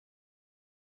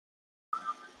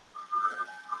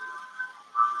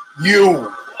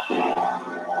You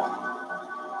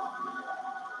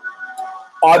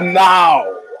are now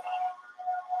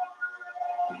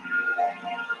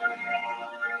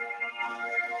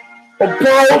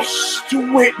about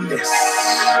to witness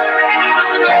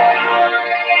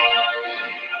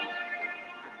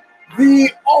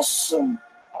the awesome,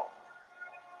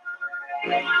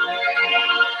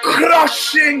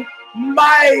 crushing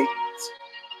might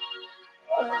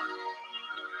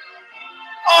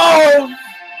of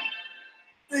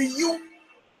the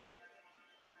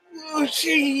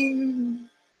Eugene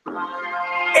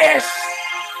S.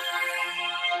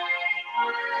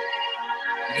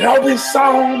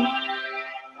 Robinson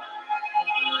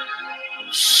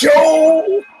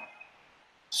Show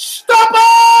Stomper!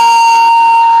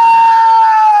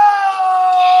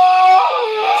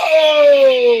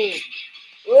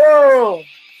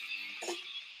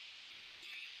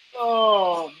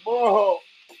 Oh, bro.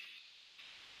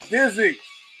 Dizzy.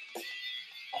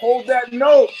 Hold that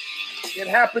note. It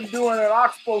happened during an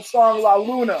Oxbow song, La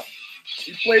Luna.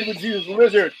 He played with Jesus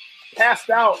Lizard, passed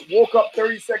out, woke up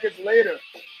 30 seconds later.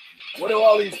 What are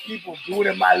all these people doing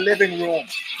in my living room?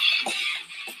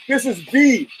 This is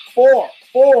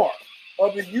V.44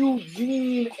 of the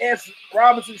Eugene S.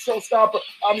 Robinson Show Stomper.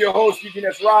 I'm your host, Eugene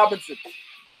S. Robinson.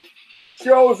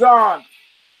 Show's on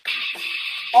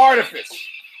Artifice,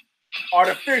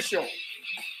 Artificial,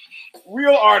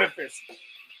 Real Artifice,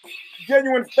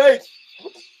 Genuine Fake,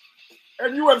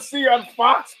 and UFC on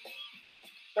Fox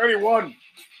 31.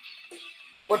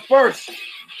 But first,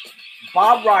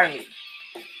 Bob Riley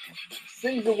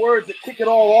sings the words that kick it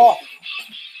all off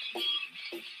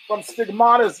from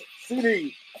Stigmata's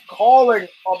CD, Calling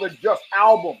of the Just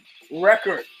album,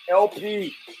 record,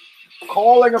 LP,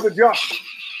 Calling of the Just.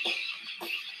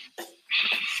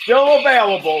 Still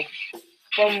available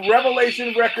from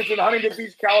Revelation Records in Huntington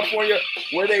Beach, California,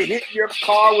 where they hit your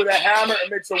car with a hammer and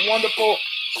makes a wonderful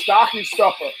stocking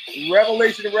stuffer.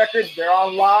 Revelation Records, they're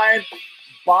online.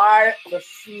 Buy the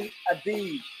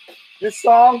CD. This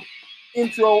song,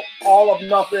 Intro, All of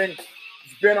Nothing,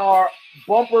 has been our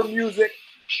bumper music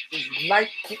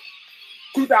since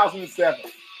 2007.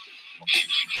 I'm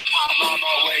on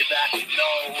my way back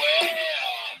nowhere.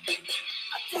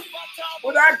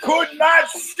 But I could not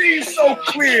see so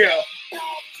clear.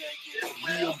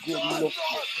 Real good look.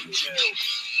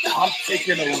 I'm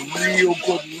taking a real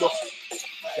good look at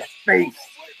the face.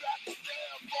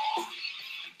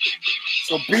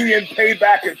 So being paid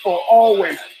back and for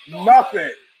always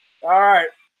nothing. All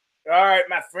right,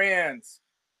 my friends.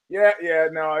 Yeah,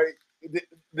 no.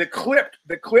 The clip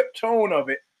tone of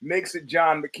it makes it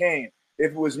John McCain.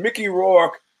 If it was Mickey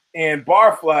Rourke and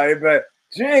Barfly, but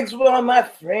Jinx, well, my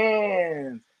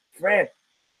friends.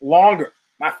 Longer,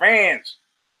 my friends.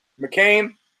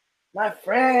 McCain, my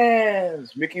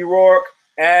friends. Mickey Rourke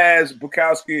as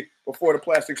Bukowski before the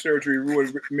plastic surgery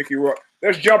ruined Mickey Rourke.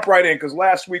 Let's jump right in because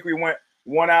last week we went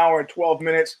 1 hour and 12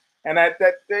 minutes, and I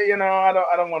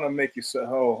don't want to make you say,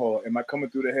 hold. Am I coming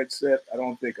through the headset? I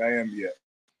don't think I am yet.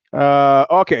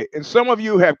 Okay, and some of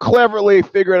you have cleverly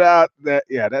figured out that,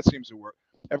 yeah, that seems to work.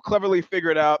 Have cleverly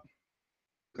figured out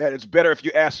that it's better if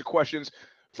you ask the questions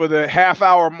for the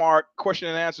half-hour mark, question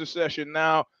and answer session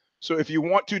now. So if you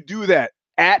want to do that,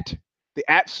 at the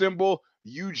symbol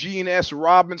Eugene S.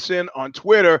 Robinson on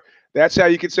Twitter, that's how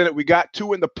you can send it. We got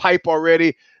 2 in the pipe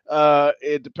already.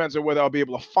 It depends on whether I'll be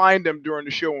able to find them during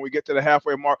the show when we get to the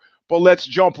halfway mark. But let's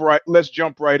jump right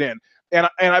in. And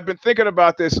I've been thinking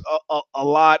about this a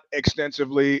lot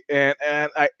extensively, and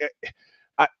I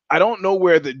don't know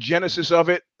where the genesis of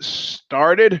it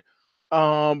started,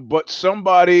 but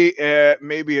somebody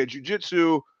maybe at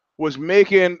jiu-jitsu was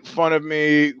making fun of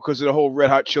me because of the whole Red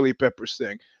Hot Chili Peppers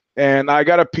thing. And I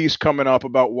got a piece coming up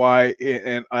about why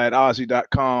at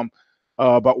Ozzy.com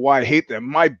about why I hate them.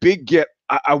 My big get,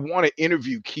 I want to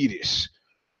interview Kiedis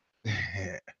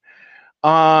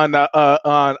on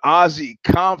Ozzy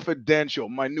Confidential,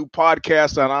 my new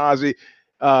podcast on Ozzy,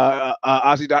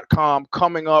 Ozzy.com,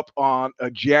 coming up on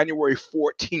January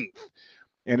 14th.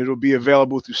 And it'll be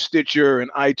available through Stitcher and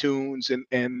iTunes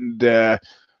and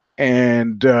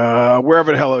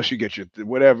wherever the hell else you get you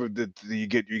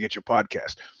get your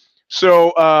podcast.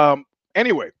 So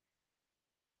anyway,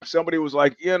 somebody was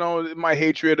like, my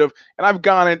hatred of, and I've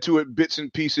gone into it bits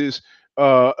and pieces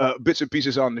on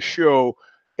the show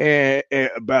and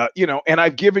about, and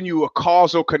I've given you a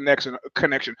causal connection,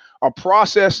 a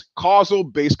process causal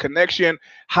based connection,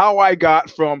 how I got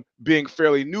from being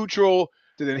fairly neutral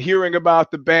to then hearing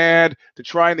about the band to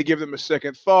trying to give them a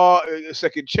second thought, a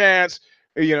second chance,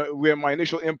 where my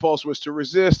initial impulse was to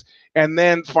resist, and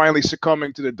then finally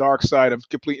succumbing to the dark side of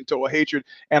complete and total hatred.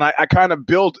 And I kind of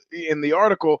built in the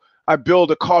article I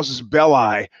build a casus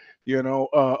belli,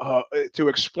 to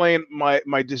explain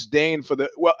my disdain for the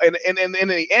and in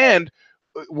the end,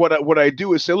 what I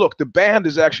do is say, look, the band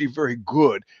is actually very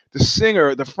good. The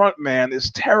singer, the front man,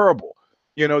 is terrible.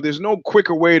 There's no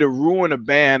quicker way to ruin a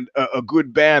band, a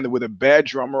good band, with a bad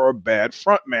drummer or a bad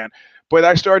front man. But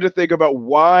I started to think about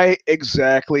why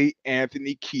exactly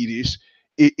Anthony Kiedis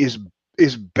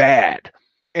is bad,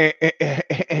 and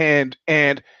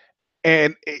and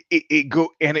and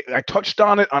I touched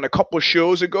on it on a couple of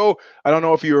shows ago. I don't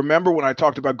know if you remember when I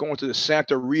talked about going to the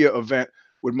Santeria event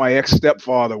with my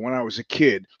ex-stepfather when I was a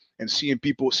kid, and seeing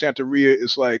people. Santeria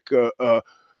is like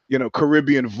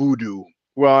Caribbean voodoo.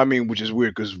 Well, I mean, which is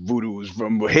weird because voodoo is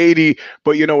from Haiti,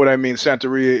 but you know what I mean.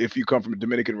 Santeria, if you come from the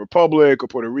Dominican Republic or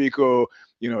Puerto Rico,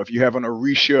 if you have an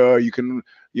Orisha, you can,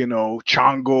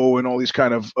 Chango and all these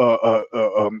kind of,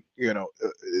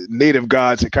 native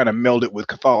gods that kind of meld it with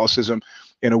Catholicism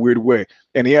in a weird way.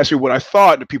 And he asked me what I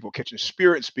thought. The people catching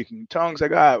spirit and speaking in tongues.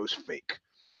 Like, it was fake.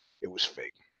 It was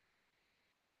fake.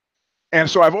 And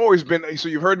so I've always been. So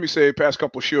you've heard me say past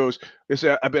couple of shows is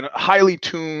that I've been highly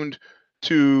tuned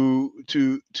to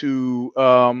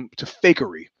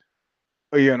fakery.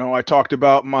 I talked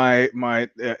about my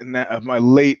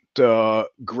late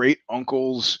great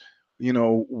uncle's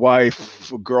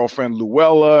wife, girlfriend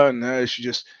Luella, and she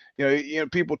just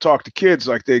people talk to kids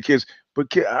like they're kids, but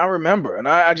I remember, and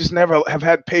I just never have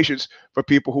had patience for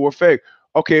people who are fake.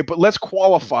 Okay, but let's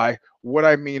qualify what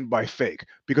I mean by fake,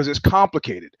 because it's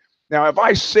complicated. Now, if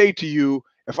I say to you,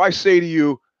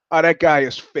 oh, that guy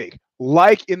is fake,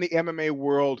 like in the MMA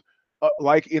world,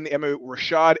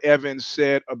 Rashad Evans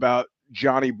said about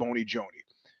Johnny Boney Joni.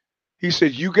 He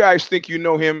said, "You guys think you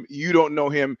know him. You don't know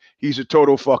him. He's a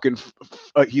total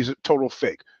he's a total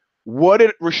fake." What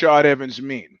did Rashad Evans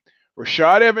mean?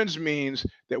 Rashad Evans means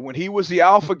that when he was the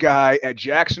alpha guy at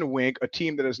Jackson Wink, a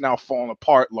team that has now fallen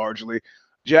apart largely,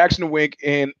 Jackson Wink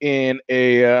in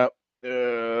a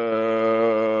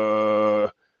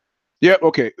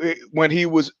when he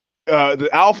was the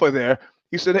alpha there,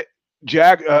 he said, hey,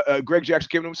 Greg Jackson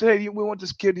came to him and said, "Hey, we want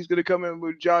this kid. He's going to come in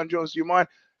with John Jones. Do you mind?"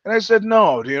 And I said,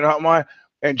 "No, do you not mind?"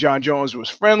 And John Jones was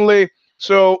friendly.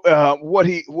 So what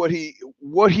he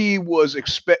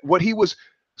was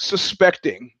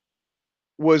suspecting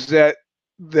was that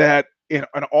in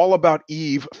an All About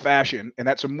Eve fashion, and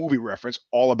that's a movie reference,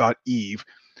 All About Eve,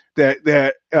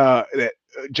 that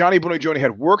Johnny Boney Joni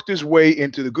had worked his way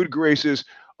into the good graces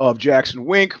of Jackson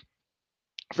Wink,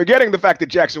 forgetting the fact that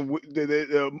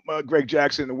Greg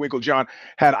Jackson and Winkle John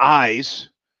had eyes,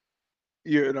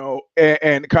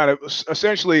 and kind of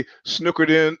essentially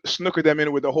snookered them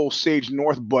in with the whole Sage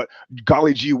North butt,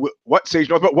 golly gee, what Sage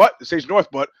North butt, what Sage North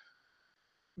butt,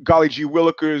 golly gee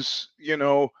Willikers,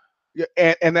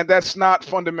 and that's not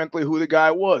fundamentally who the guy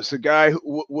was. The guy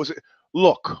who was,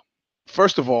 look,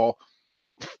 first of all,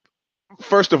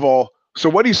 so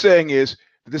what he's saying is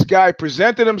this guy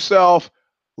presented himself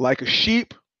like a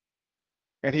sheep,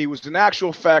 and he was in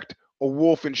actual fact a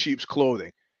wolf in sheep's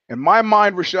clothing. In my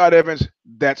mind, Rashad Evans,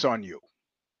 that's on you.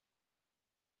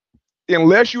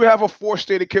 Unless you have a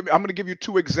four-state commitment, I'm going to give you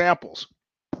two examples.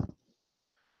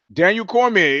 Daniel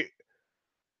Cormier,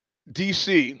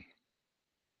 DC,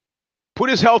 put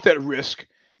his health at risk,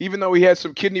 even though he had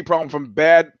some kidney problem from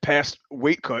bad past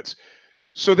weight cuts,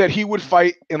 so that he would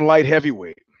fight in light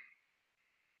heavyweight,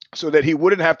 so that he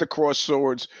wouldn't have to cross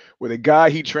swords with a guy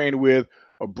he trained with,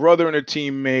 a brother and a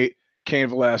teammate, Cain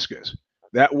Velasquez.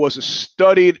 That was a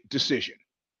studied decision.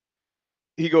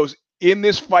 He goes, in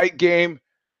this fight game,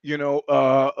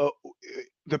 the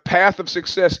path of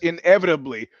success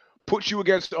inevitably puts you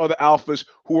against other alphas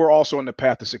who are also on the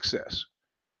path to success.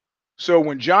 So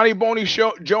when Johnny Boney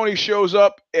Joni shows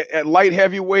up at light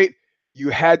heavyweight, you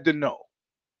had to know.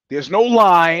 There's no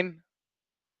line.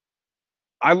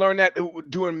 I learned that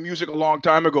doing music a long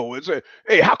time ago. It's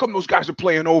hey, how come those guys are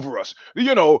playing over us?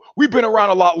 We've been around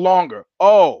a lot longer.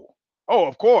 Oh,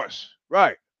 of course.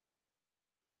 Right.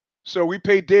 So we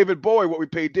paid David Bowie what we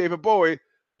paid David Bowie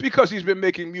because he's been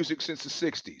making music since the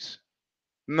 60s.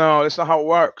 No, that's not how it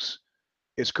works.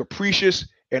 It's capricious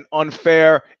and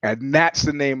unfair, and that's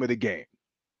the name of the game.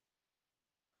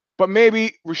 But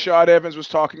maybe Rashad Evans was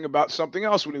talking about something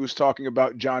else when he was talking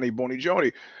about Johnny Boney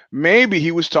Joni. Maybe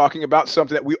he was talking about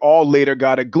something that we all later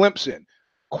got a glimpse in.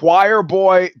 Choir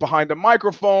boy behind a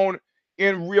microphone,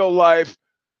 in real life,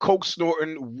 coke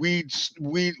snorting,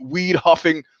 weed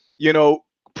huffing,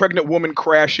 pregnant woman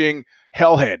crashing,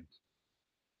 hellhead.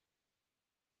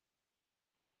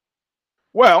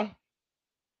 Well,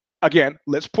 again,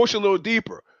 let's push a little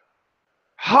deeper.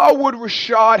 How would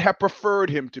Rashad have preferred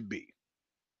him to be?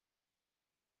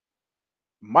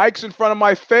 Mike's in front of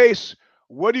my face.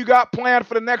 What do you got planned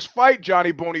for the next fight,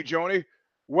 Johnny Boney Joni?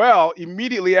 Well,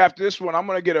 immediately after this one, I'm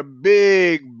going to get a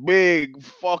big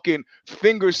fucking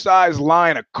finger-sized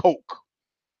line of Coke.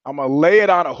 I'm going to lay it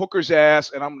on a hooker's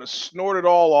ass, and I'm going to snort it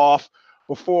all off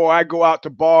before I go out to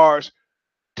bars,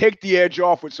 take the edge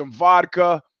off with some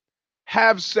vodka,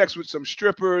 have sex with some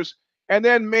strippers, and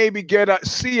then maybe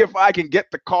see if I can get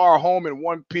the car home in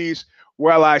one piece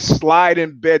while I slide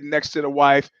in bed next to the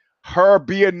wife, her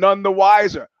being none the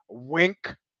wiser.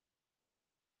 Wink.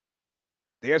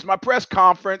 There's my press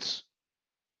conference.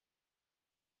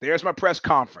 There's my press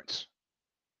conference.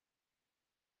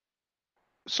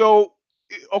 So,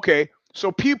 okay,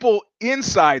 so people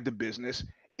inside the business,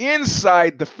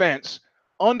 inside the fence,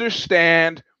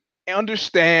 understand,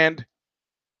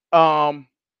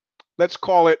 let's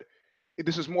call it,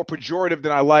 this is more pejorative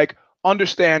than I like,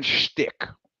 understand shtick,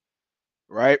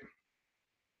 right?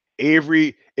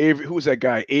 Avery, who was that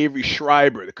guy? Avery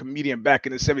Schreiber, the comedian back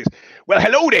in the 70s. Well,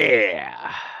 hello there.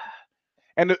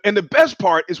 And the best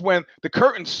part is when the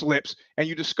curtain slips and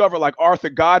you discover, like Arthur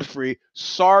Godfrey,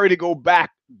 sorry to go back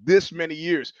this many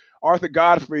years. Arthur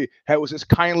Godfrey was this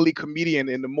kindly comedian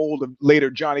in the mold of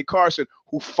later Johnny Carson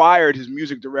who fired his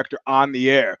music director on the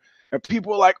air. And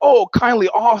people were like, oh, kindly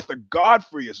Arthur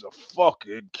Godfrey is a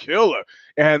fucking killer.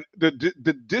 And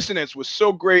the dissonance was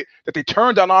so great that they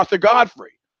turned on Arthur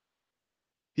Godfrey.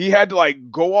 He had to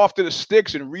like go off to the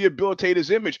sticks and rehabilitate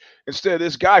his image instead of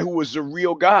this guy who was the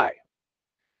real guy.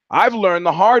 I've learned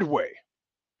the hard way.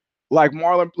 Like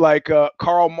Marlon Brando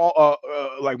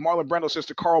says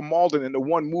to Carl Malden in the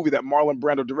one movie that Marlon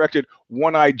Brando directed,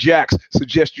 One-Eyed Jacks,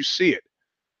 suggest you see it.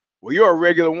 Well, you're a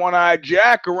regular one-eyed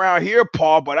jack around here,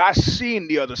 Paul, but I seen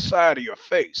the other side of your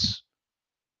face.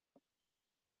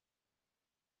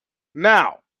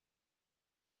 Now,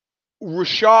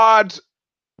 Rashad's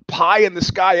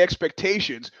pie-in-the-sky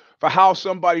expectations for how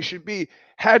somebody should be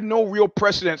had no real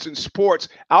precedence in sports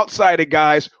outside of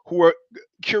guys who were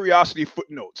curiosity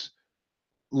footnotes.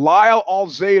 Lyle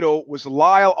Alzado was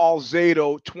Lyle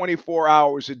Alzado 24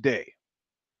 hours a day.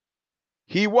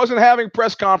 He wasn't having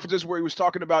press conferences where he was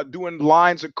talking about doing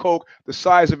lines of coke the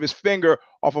size of his finger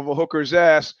off of a hooker's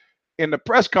ass in the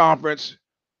press conference.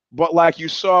 But like you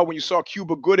saw when you saw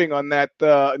Cuba Gooding on that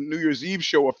New Year's Eve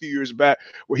show a few years back,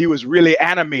 where he was really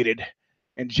animated,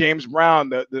 and James Brown,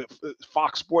 the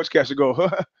Fox sportscaster, go, huh,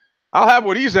 I'll have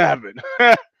what he's having.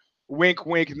 Wink,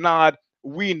 wink, nod.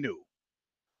 We knew.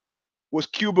 Was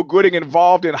Cuba Gooding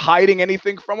involved in hiding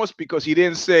anything from us? Because he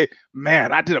didn't say,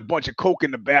 man, I did a bunch of coke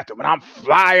in the bathroom and I'm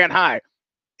flying high.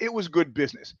 It was good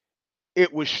business.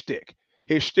 It was shtick.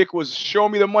 His shtick was show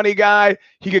me the money guy.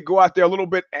 He could go out there a little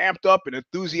bit amped up and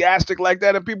enthusiastic like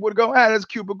that, and people would go, that's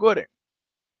Cuba Gooding.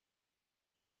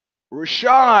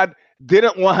 Rashad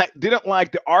didn't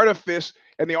like the artifice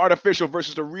and the artificial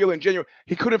versus the real and genuine.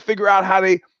 He couldn't figure out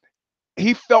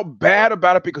he felt bad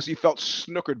about it because he felt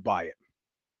snookered by it.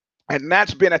 And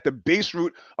that's been at the base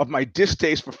root of my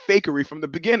distaste for fakery from the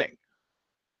beginning.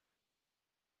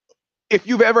 If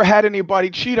you've ever had anybody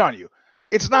cheat on you,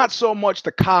 it's not so much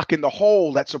the cock in the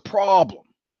hole that's a problem,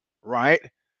 right?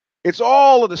 It's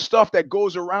all of the stuff that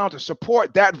goes around to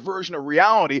support that version of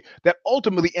reality that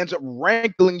ultimately ends up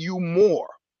rankling you more.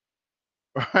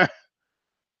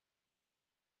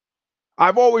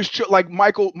 I've always, like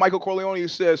Michael Corleone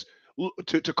says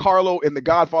to Carlo in The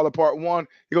Godfather Part 1,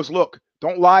 he goes, look,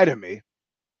 don't lie to me.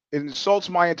 It insults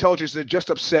my intelligence. It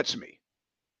just upsets me.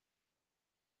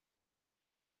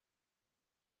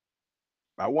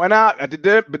 I went out, I did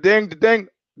it, ba-ding,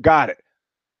 got it.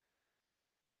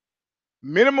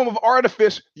 Minimum of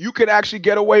artifice, you could actually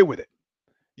get away with it.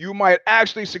 You might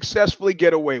actually successfully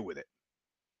get away with it.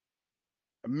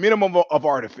 A minimum of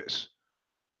artifice.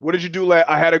 What did you do?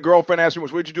 I had a girlfriend ask me,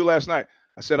 what did you do last night?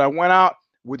 I said, I went out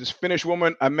with this Finnish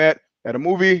woman I met at a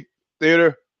movie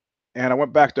theater, and I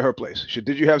went back to her place. She said,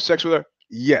 did you have sex with her?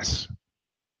 Yes.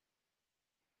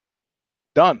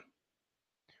 Done.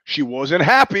 She wasn't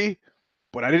happy,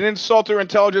 but I didn't insult her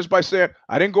intelligence by saying,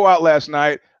 I didn't go out last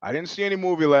night. I didn't see any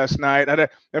movie last night.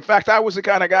 In fact, I was the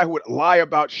kind of guy who would lie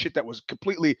about shit that was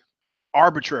completely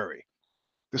arbitrary.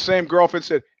 The same girlfriend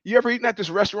said, you ever eaten at this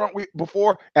restaurant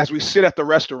before? As we sit at the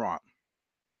restaurant.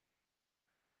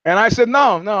 And I said,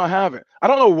 no, I haven't. I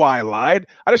don't know why I lied.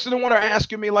 I just didn't want her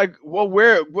asking me like, well,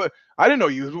 where? I didn't know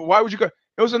you. Why would you go?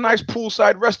 It was a nice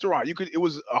poolside restaurant. It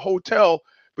was a hotel,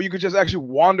 but you could just actually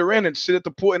wander in and sit at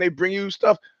the pool and they bring you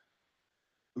stuff.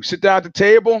 We sit down at the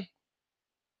table.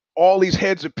 All these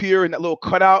heads appear in that little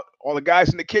cutout, all the guys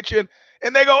in the kitchen,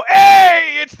 and they go,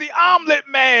 hey, it's the omelet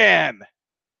man.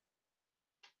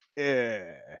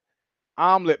 Yeah,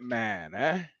 omelet man,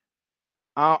 eh?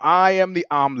 I am the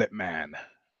omelet man.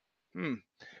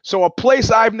 So a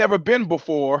place I've never been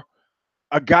before,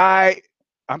 a guy,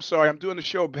 I'm sorry, I'm doing the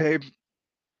show, babe.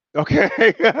 Okay.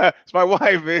 It's my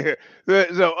wife here.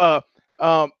 So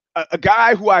a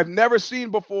guy who I've never seen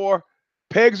before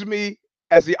pegs me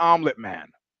as the omelet man.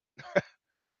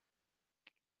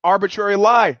 Arbitrary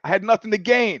lie. I had nothing to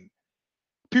gain.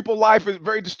 People lie for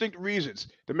very distinct reasons,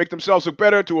 to make themselves look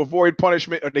better, to avoid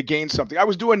punishment, or to gain something. I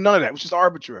was doing none of that. It was just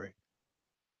arbitrary.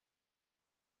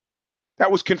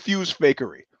 That was confused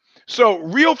fakery. So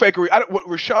real fakery, what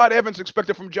Rashad Evans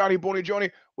expected from Johnny Boney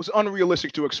Joni was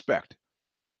unrealistic to expect.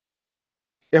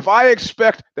 If I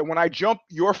expect that when I jump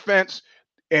your fence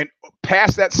and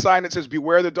pass that sign that says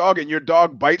 "Beware the dog" and your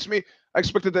dog bites me, I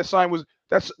expected that sign was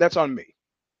that's on me.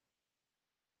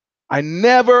 I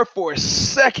never for a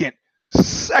second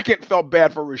felt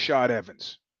bad for Rashad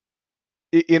Evans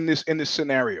in this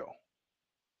scenario.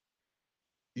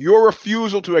 Your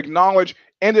refusal to acknowledge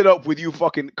ended up with you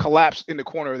fucking collapsed in the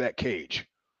corner of that cage.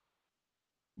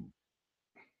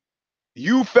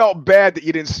 You felt bad that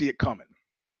you didn't see it coming.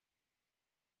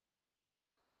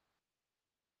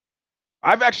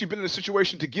 I've actually been in a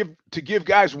situation to give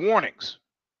guys warnings.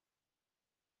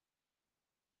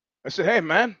 I said, hey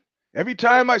man, every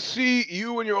time I see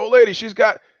you and your old lady, she's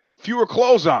got fewer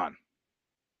clothes on.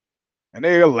 And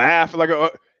they laugh like,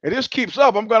 if this keeps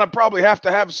up, I'm gonna probably have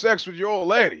to have sex with your old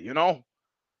lady, you know?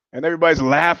 And everybody's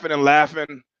laughing and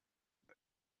laughing.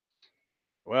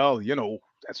 Well, you know,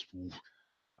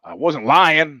 I wasn't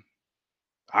lying,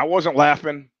 I wasn't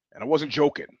laughing, and I wasn't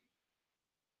joking.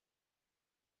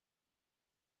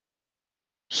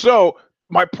 So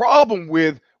my problem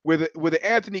with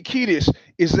Anthony Kiedis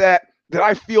is that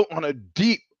I feel on a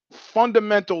deep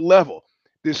fundamental level,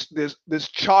 this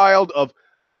child of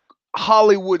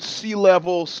Hollywood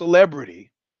C-level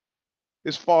celebrity.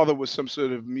 His father was some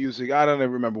sort of music. I don't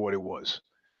even remember what it was.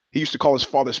 He used to call his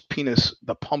father's penis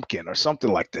the pumpkin or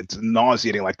something like that. It's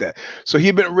nauseating like that. So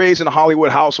he'd been raised in a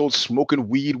Hollywood household, smoking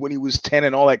weed when he was 10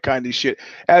 and all that kind of shit,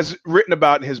 as written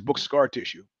about in his book Scar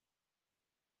Tissue.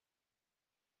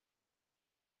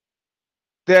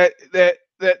 That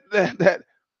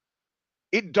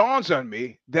it dawns on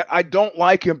me that I don't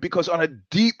like him because on a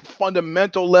deep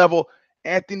fundamental level,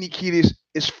 Anthony Kiedis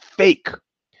is fake.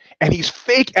 And he's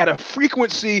fake at a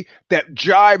frequency that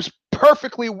jives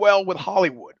perfectly well with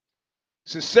Hollywood.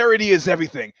 Sincerity is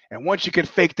everything. And once you can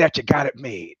fake that, you got it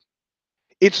made.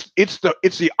 It's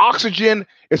the oxygen,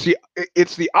 it's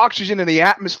the oxygen in the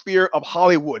atmosphere of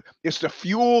Hollywood. It's the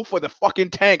fuel for the fucking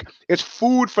tank. It's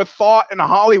food for thought in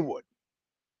Hollywood.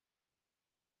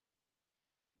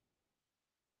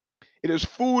 It is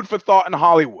food for thought in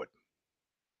Hollywood.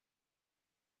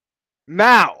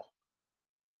 Now,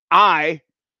 I,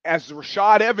 as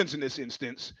Rashad Evans in this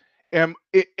instance, am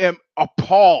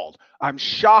appalled. I'm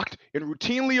shocked and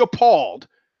routinely appalled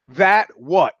that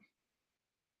what?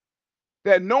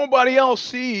 That nobody else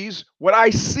sees what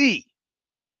I see.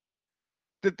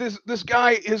 That this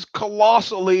guy is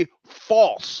colossally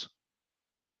false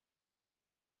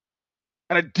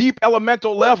at a deep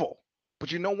elemental level.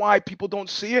 But you know why people don't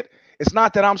see it? It's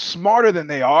not that I'm smarter than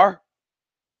they are.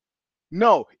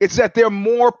 No, it's that they're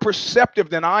more perceptive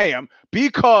than I am,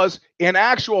 because in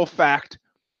actual fact,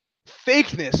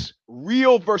 fakeness,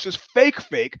 real versus fake,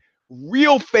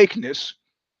 real fakeness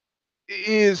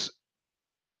is,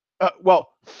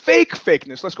 fake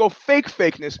fakeness, let's go fake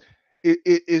fakeness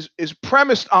is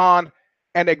premised on,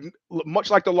 and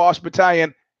much like the Lost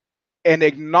Battalion, an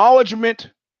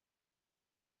acknowledgement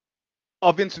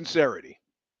of insincerity.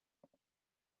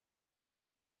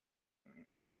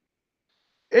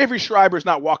 Avery Schreiber's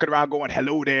not walking around going,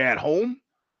 hello there at home.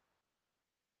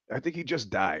 I think he just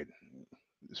died.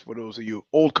 This for those of you,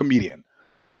 old comedian.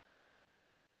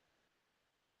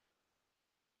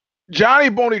 Johnny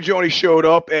Boney Joni showed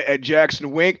up at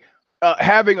Jackson Wink,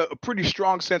 having a pretty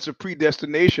strong sense of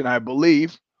predestination, I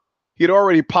believe. He had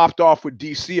already popped off with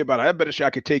DC about, I bet I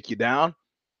could take you down.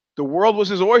 The world was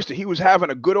his oyster. He was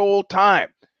having a good old time,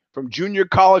 from junior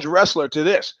college wrestler to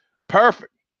this.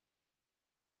 Perfect.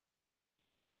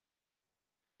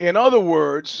 In other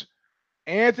words,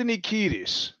 Anthony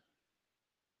Kiedis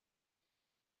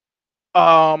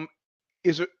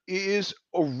is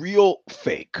a real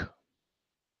fake.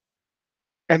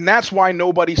 And that's why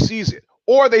nobody sees it.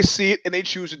 Or they see it and they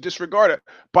choose to disregard it.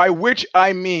 By which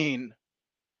I mean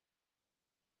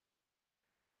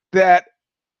that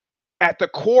at the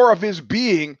core of his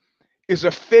being is a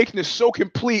fakeness so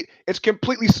complete, it's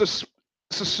completely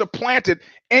supplanted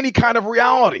any kind of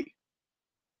reality.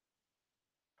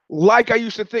 Like I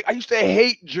used to think, I used to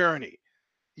hate Journey.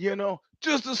 You know,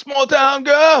 just a small town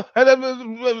girl, and it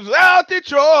was out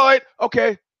Detroit.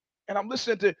 Okay, and I'm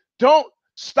listening to Don't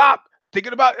Stop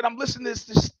Thinking About it. And I'm listening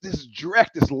to this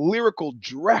direct, this lyrical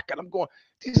direct, and I'm going,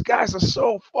 these guys are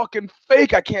so fucking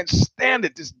fake. I can't stand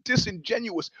it. This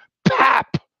disingenuous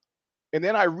pap. And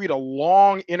then I read a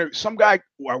long interview. Some guy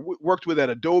who I worked with at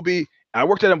Adobe. I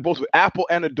worked at them both with Apple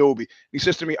and Adobe. He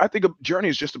says to me, I think Journey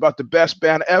is just about the best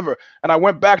band ever. And I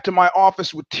went back to my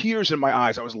office with tears in my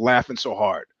eyes. I was laughing so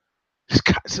hard. This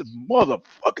guy said,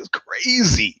 motherfucker's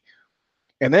crazy.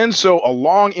 And then so a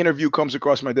long interview comes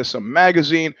across my desk, some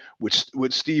magazine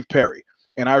with Steve Perry.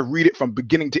 And I read it from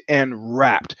beginning to end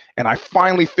wrapped. And I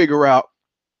finally figure out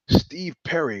Steve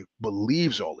Perry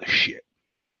believes all this shit.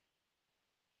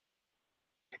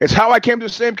 It's how I came to the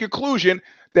same conclusion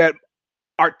that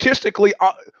artistically,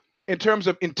 in terms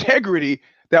of integrity,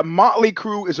 that Motley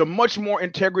Crue is a much more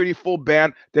integrity-full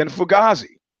band than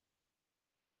Fugazi.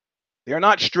 They're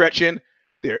not stretching.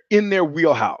 They're in their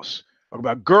wheelhouse. Talk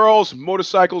about girls,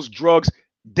 motorcycles, drugs.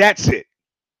 That's it.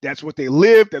 That's what they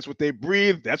live. That's what they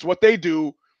breathe. That's what they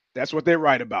do. That's what they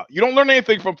write about. You don't learn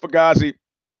anything from Fugazi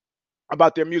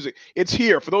about their music. It's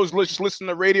here. For those listening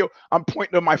to radio, I'm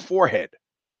pointing to my forehead.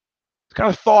 It's kind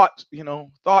of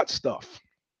thought stuff.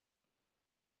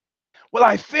 Well,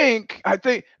 I think,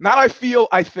 not I feel,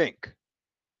 I think.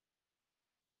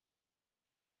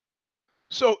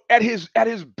 So at his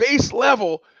base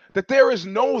level, that there is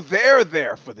no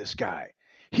there for this guy.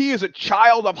 He is a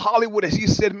child of Hollywood, as he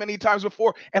said many times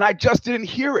before, and I just didn't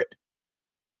hear it.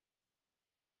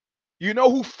 You know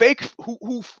who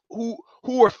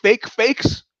are fake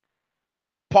fakes?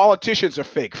 Politicians are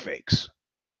fake fakes.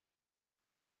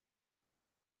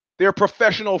 They're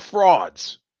professional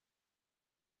frauds.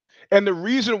 And the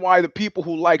reason why the people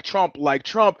who like Trump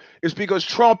is because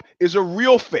Trump is a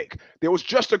real fake. There was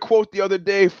just a quote the other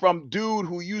day from dude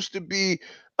who used to be,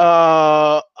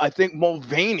 I think,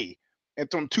 Mulvaney, and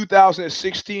from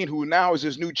 2016, who now is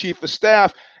his new chief of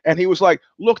staff. And he was like,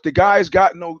 look, the guy's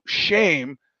got no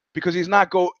shame because he's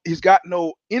got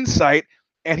no insight.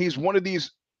 And he's one of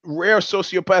these rare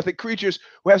sociopathic creatures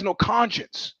who has no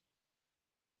conscience.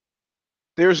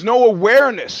 There's no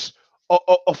awareness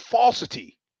of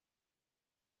falsity,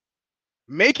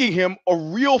 making him a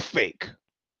real fake.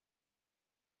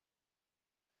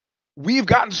 We've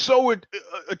gotten so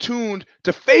attuned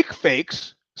to fake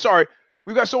fakes. Sorry,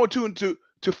 we've got so attuned to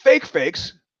fake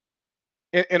fakes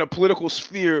in a political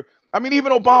sphere. I mean,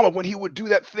 even Obama, when he would do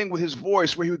that thing with his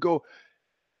voice where he would go,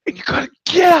 and you got to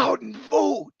get out and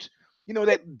vote. You know,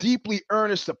 that deeply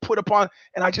earnest to put upon.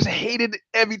 And I just hated it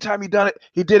every time he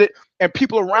did it. And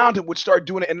people around him would start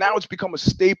doing it. And now it's become a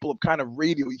staple of kind of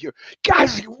radio. You hear,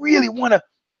 guys, you really want to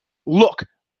look.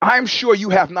 I'm sure you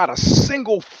have not a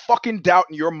single fucking doubt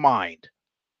in your mind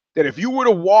that if you were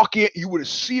to walk in, you would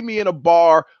see me in a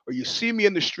bar, or you see me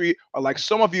in the street, or like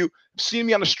some of you have seen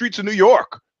me on the streets of New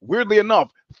York. Weirdly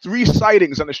enough, 3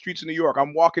 sightings on the streets of New York.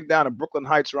 I'm walking down in Brooklyn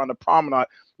Heights around the promenade.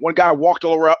 One guy walked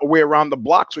all the way around the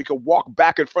block so he could walk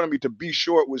back in front of me to be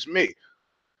sure it was me.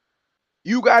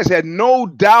 You guys had no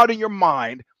doubt in your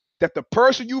mind that the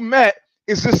person you met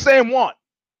is the same one.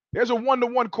 There's a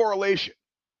 1-to-1 correlation.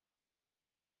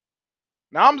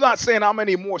 Now, I'm not saying I'm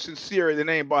any more sincere than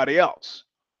anybody else,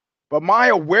 but my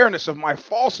awareness of my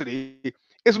falsity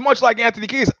is much like Anthony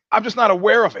Kiedis. I'm just not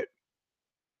aware of it.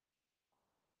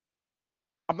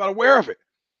 I'm not aware of it.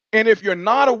 And if you're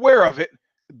not aware of it,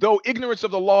 though ignorance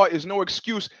of the law is no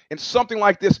excuse in something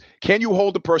like this, can you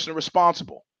hold the person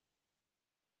responsible?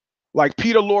 Like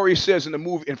Peter Lorre says in the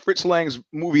movie, in Fritz Lang's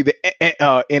movie,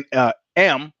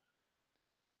 M,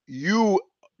 you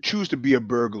choose to be a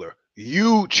burglar.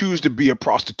 You choose to be a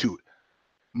prostitute.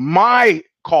 My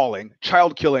calling,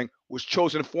 child killing, was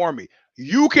chosen for me.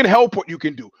 You can help what you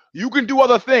can do. You can do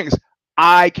other things.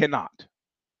 I cannot.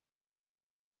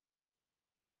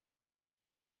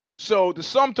 So the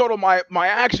sum total of my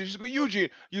actions, Eugene,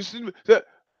 you see that.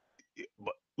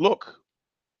 But look,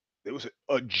 there was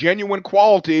a genuine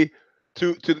quality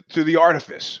to the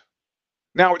artifice.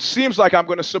 Now it seems like I'm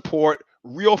going to support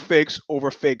real fakes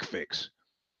over fake fakes.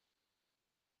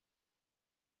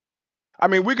 I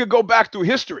mean, we could go back through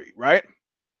history, right?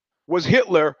 Was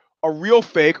Hitler a real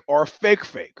fake or a fake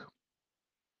fake?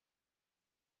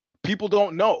 People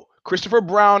don't know. Christopher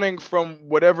Browning, from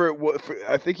whatever it was,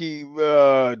 I think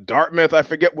Dartmouth, I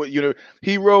forget what,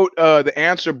 he wrote the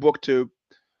answer book to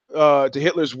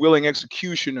Hitler's willing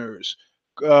executioners,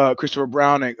 Christopher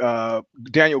Browning,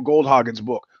 Daniel Goldhagen's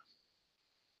book.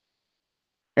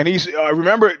 And I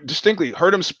remember distinctly,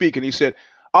 heard him speak, and he said,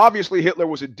 obviously Hitler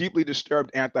was a deeply disturbed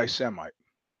anti-Semite.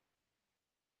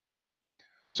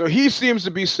 So he seems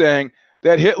to be saying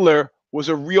that Hitler was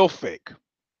a real fake.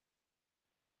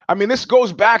 I mean, this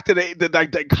goes back to the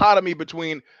dichotomy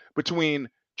between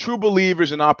true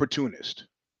believers and opportunists.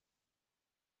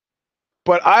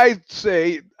 But I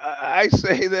say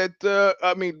that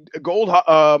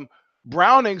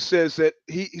Browning says that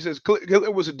he says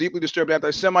Hitler was a deeply disturbed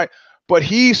anti-Semite, but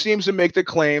he seems to make the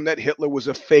claim that Hitler was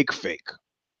a fake,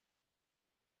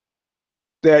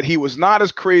 that he was not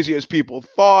as crazy as people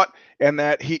thought, and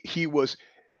that he was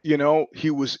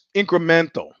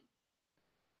incremental,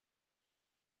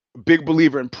 big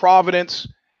believer in providence,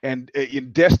 and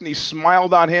in destiny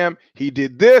smiled on him. He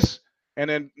did this. And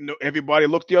then everybody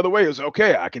looked the other way. It was,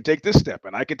 okay, I can take this step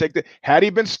and I can take that. Had he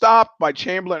been stopped by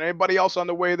Chamberlain and anybody else on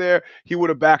the way there, he would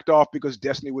have backed off because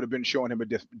destiny would have been showing him a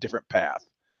different path.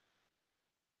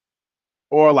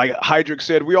 Or like Heydrich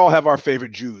said, we all have our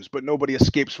favorite Jews, but nobody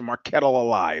escapes from our kettle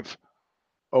alive.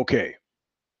 Okay.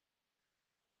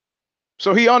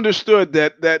 So he understood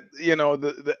that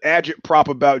the agitprop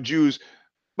about Jews,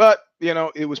 but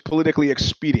it was politically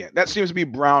expedient. That seems to be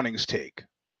Browning's take.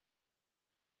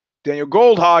 Daniel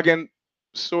Goldhagen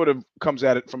sort of comes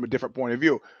at it from a different point of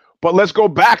view. But let's go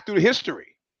back through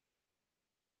history.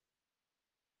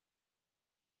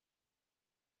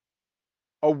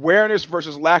 Awareness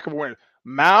versus lack of awareness.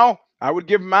 Mao, I would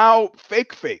give Mao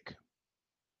fake.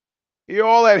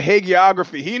 All that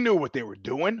hagiography, he knew what they were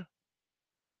doing.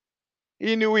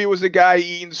 He knew he was a guy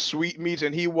eating sweetmeats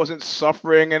and he wasn't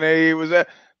suffering, and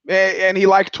he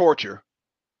liked torture.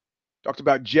 Talked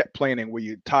about jet planing, where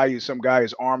you tie some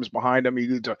guy's arms behind him.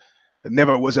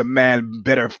 Never was a man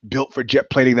better built for jet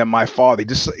planing than my father.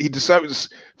 He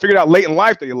figured out late in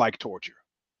life that he liked torture.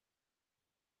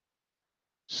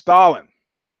 Stalin.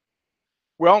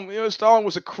 Well, Stalin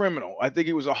was a criminal. I think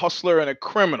he was a hustler and a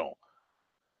criminal.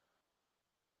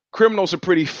 Criminals are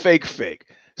pretty fake.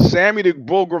 Sammy the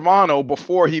Bull Gravano,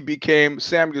 before he became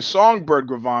Sammy the Songbird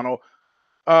Gravano,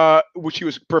 which he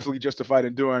was perfectly justified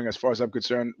in doing, as far as I'm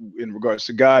concerned, in regards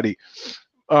to Gotti.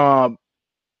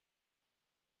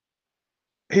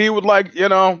 He would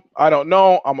I don't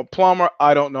know. I'm a plumber.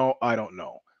 I don't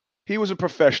know. He was a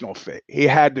professional fake. He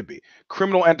had to be.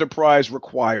 Criminal enterprise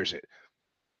requires it.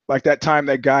 Like that time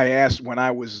that guy asked when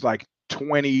I was like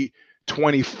 20,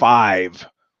 25,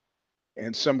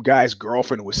 and some guy's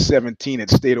girlfriend was 17 and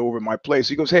stayed over at my place.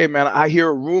 He goes, "Hey man, I hear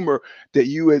a rumor that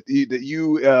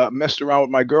you messed around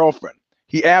with my girlfriend."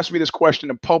 He asked me this question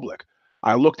in public.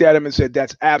 I looked at him and said,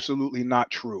 "That's absolutely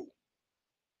not true."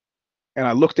 And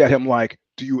I looked at him like,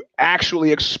 do you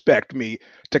actually expect me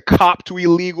to cop to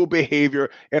illegal behavior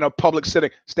in a public setting?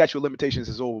 Statute of limitations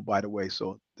is over, by the way.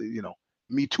 So,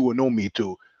 me too or no me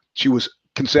too. She was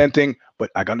consenting, but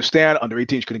I understand under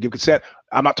 18 she couldn't give consent.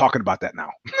 I'm not talking about that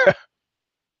now.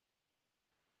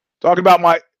 Talking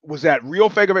about was that real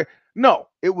fake? No,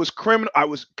 it was criminal. I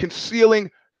was concealing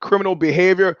criminal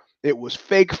behavior. It was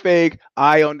fake.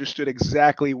 I understood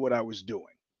exactly what I was doing.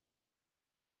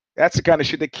 That's the kind of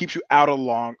shit that keeps you out of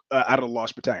the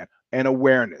Lost Battalion. And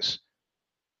awareness.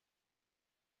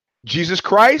 Jesus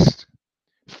Christ,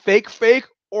 fake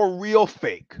or real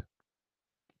fake?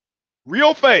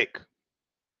 Real fake.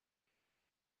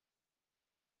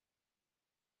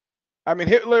 I mean,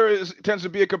 Hitler tends to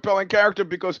be a compelling character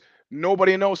because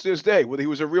nobody knows to this day whether he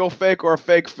was a real fake or a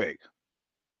fake.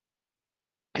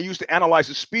 He used to analyze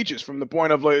his speeches from the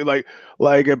point of like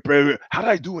how did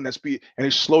I do in that speech? And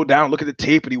he'd slow down, look at the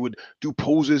tape, and he would do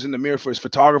poses in the mirror for his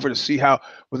photographer to see whether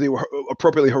they were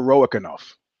appropriately heroic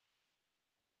enough.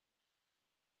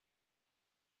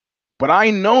 But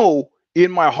I know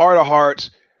in my heart of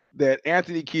hearts that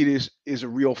Anthony Kiedis is a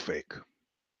real fake,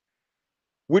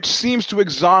 which seems to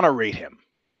exonerate him.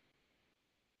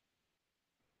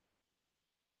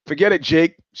 Forget it,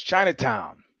 Jake. It's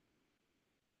Chinatown.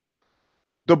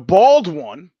 The bald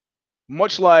one,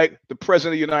 much like the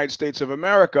President of the United States of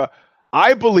America,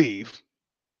 I believe,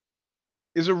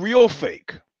 is a real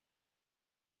fake.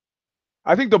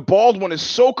 I think the bald one is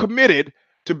so committed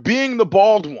to being the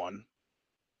bald one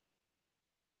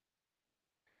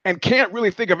and can't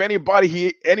really think of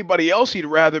anybody else he'd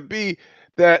rather be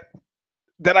that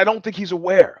I don't think he's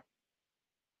aware.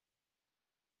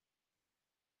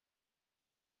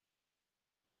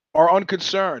 Or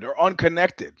unconcerned or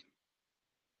unconnected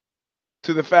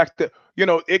to the fact that,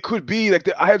 it could be like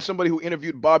I had somebody who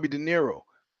interviewed Bobby De Niro,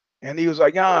 and he was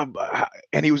like, yeah,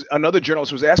 and another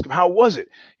journalist was asking him, how was it?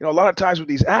 A lot of times with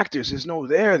these actors, there's no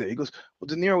there. He goes, well,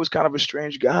 De Niro was kind of a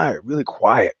strange guy, really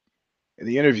quiet in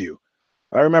the interview.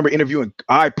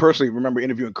 I personally remember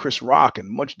interviewing Chris Rock, and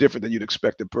much different than you'd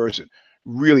expect a person,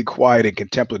 really quiet and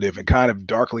contemplative and kind of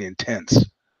darkly intense.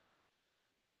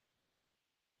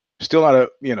 Still not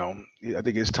I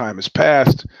think his time has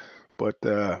passed, But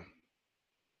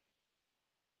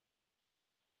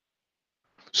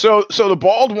so the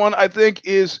bald one, I think,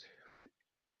 is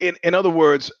in other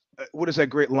words, what is that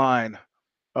great line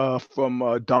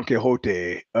from Don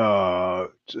Quixote?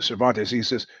 Cervantes. He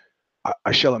says,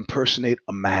 I shall impersonate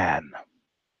a man.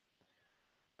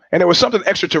 And there was something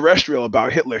extraterrestrial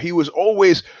about Hitler. He was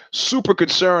always super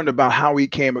concerned about how he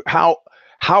came.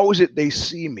 How is it they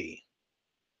see me?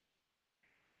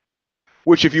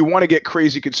 Which, if you want to get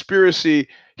crazy conspiracy,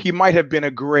 he might have been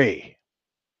a gray.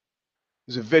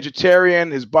 He's a vegetarian.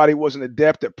 His body wasn't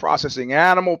adept at processing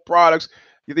animal products.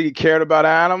 You think he cared about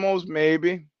animals?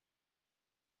 Maybe.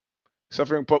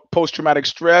 Suffering post-traumatic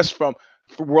stress from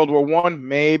World War One?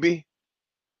 Maybe.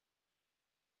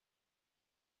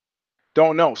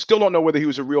 Don't know. Still don't know whether he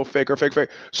was a real fake or fake.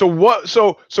 So what?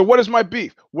 So what is my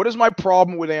beef? What is my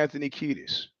problem with Anthony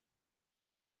Kiedis?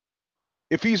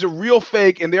 If he's a real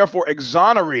fake and therefore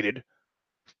exonerated,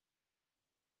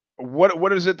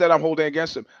 what is it that I'm holding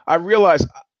against him? I realize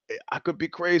I could be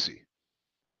crazy.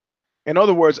 In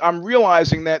other words, I'm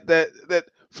realizing that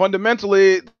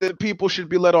fundamentally the people should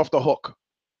be let off the hook.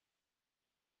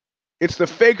 It's the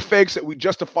fakes that we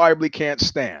justifiably can't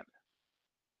stand.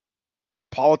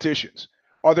 Politicians.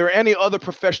 Are there any other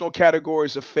professional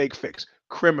categories of fakes?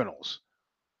 Criminals.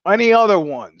 Any other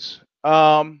ones?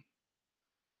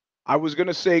 I was going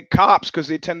to say cops because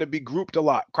they tend to be grouped a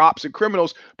lot, cops and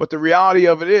criminals. But the reality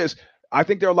of it is, I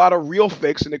think there are a lot of real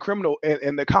fakes in the criminal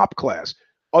in the cop class.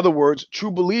 Other words,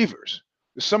 true believers.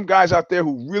 There's some guys out there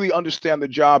who really understand the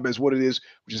job as what it is,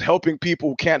 which is helping people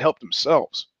who can't help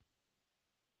themselves.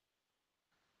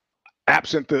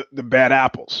 Absent the bad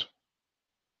apples.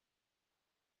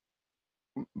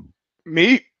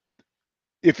 Me,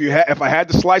 if I had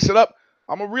to slice it up,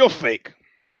 I'm a real fake.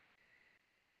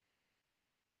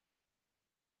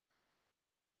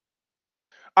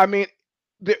 I mean,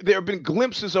 there have been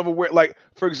glimpses of like,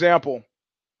 for example,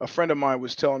 a friend of mine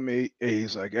was telling me,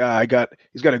 he's like,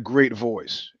 he's got a great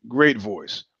voice,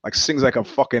 like sings like a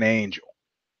fucking angel.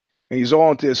 And he's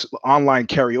all into this online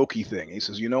karaoke thing. He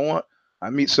says, you know what? I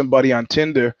meet somebody on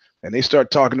Tinder and they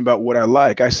start talking about what I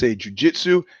like. I say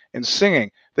jujitsu and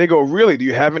singing. They go, really? Do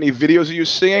you have any videos of you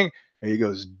singing? And he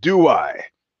goes, do I?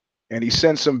 And he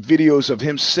sends some videos of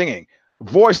him singing,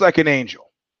 voice like an angel.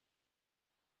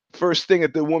 First thing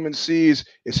that the woman sees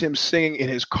is him singing in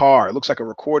his car. It looks like a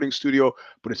recording studio,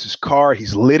 but it's his car.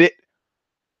 He's lit it.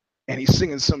 And he's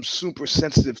singing some super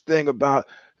sensitive thing about,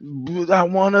 I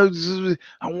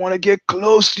wanna get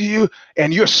close to you.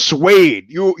 And you're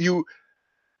swayed.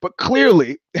 But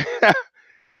clearly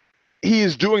he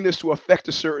is doing this to affect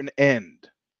a certain end,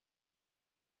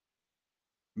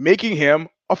 making him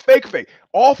a fake.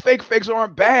 All fakes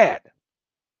aren't bad.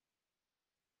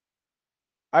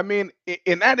 I mean,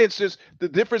 in that instance,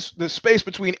 the space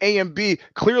between A and B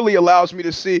clearly allows me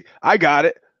to see, I got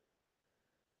it.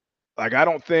 Like, I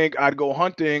don't think I'd go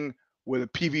hunting with a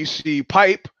PVC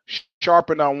pipe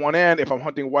sharpened on one end if I'm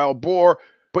hunting wild boar,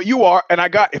 but you are, and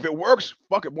if it works,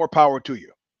 fuck it, more power to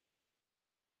you.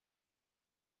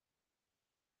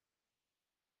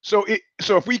 So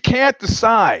if we can't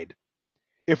decide,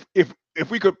 if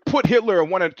we could put Hitler in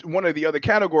one of the other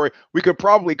category, we could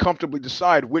probably comfortably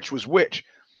decide which was which.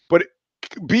 But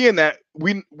being that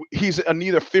he's a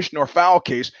neither fish nor fowl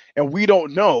case, and we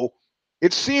don't know,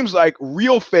 it seems like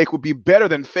real fake would be better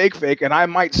than fake, and I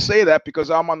might say that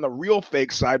because I'm on the real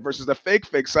fake side versus the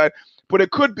fake side. But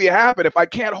it could be a habit if I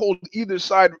can't hold either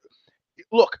side.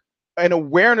 Look, an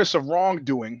awareness of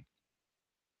wrongdoing.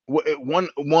 One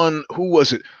who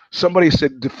was it? Somebody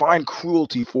said, define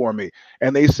cruelty for me,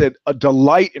 and they said a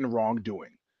delight in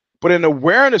wrongdoing, but an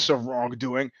awareness of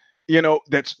wrongdoing,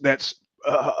 that's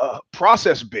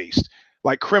process based,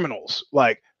 like criminals.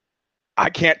 Like, I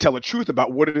can't tell the truth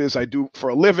about what it is I do for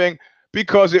a living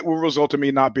because it will result in me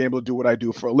not being able to do what I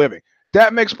do for a living.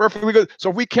 That makes perfectly good. So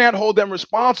if we can't hold them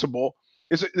responsible,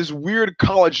 it's this weird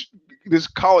college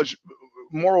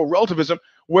moral relativism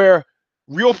where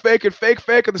real fake and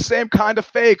fake are the same kind of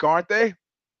fake, aren't they?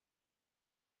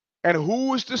 And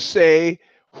who is to say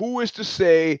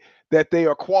that they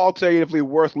are qualitatively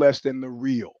worth less than the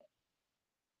real?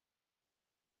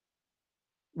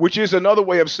 Which is another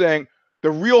way of saying the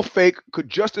real fake could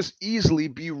just as easily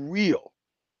be real.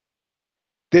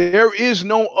 There is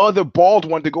no other bald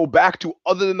one to go back to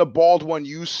other than the bald one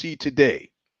you see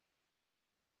today.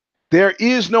 There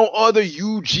is no other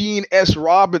Eugene S.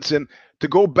 Robinson to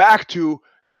go back to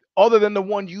other than the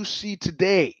one you see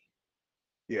today.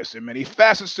 Yes, there are many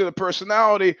facets to the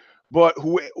personality, but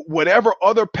whatever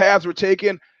other paths were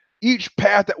taken, each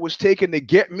path that was taken to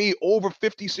get me over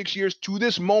 56 years to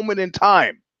this moment in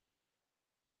time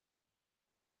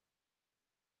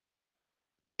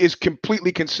is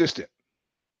completely consistent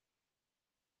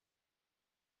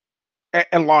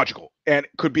and logical, and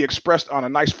could be expressed on a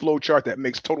nice flow chart that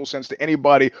makes total sense to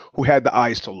anybody who had the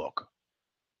eyes to look.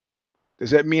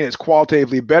 Does that mean it's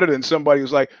qualitatively better than somebody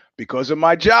who's like, because of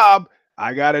my job,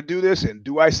 I got to do this, and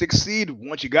do I succeed?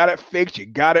 Once you got it fixed, you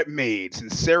got it made.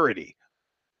 Sincerity.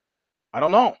 I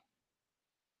don't know.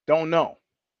 Don't know.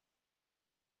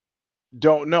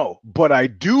 Don't know. But I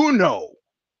do know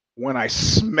when I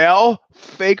smell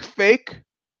fake,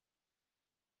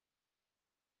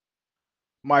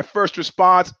 my first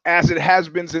response, as it has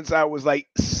been since I was like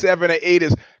 7 or 8,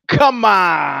 is, come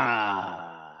on.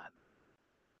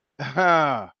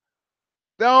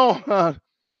 Don't,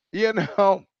 you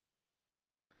know,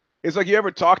 it's like, you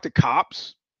ever talk to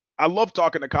cops? I love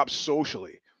talking to cops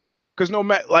socially, because no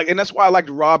matter, like, and that's why I liked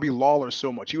Robbie Lawler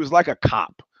so much. He was like a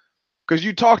cop. Because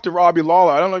you talk to Robbie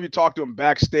Lawler, I don't know if you talked to him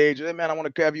backstage. Hey man, I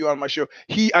want to have you on my show.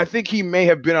 I think he may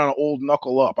have been on an old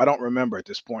Knuckle Up. I don't remember at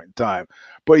this point in time.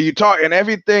 But you talk and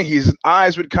everything, his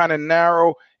eyes would kind of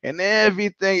narrow, and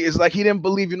everything is like he didn't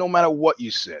believe you no matter what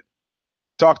you said.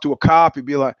 Talk to a cop, he'd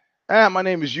be like, my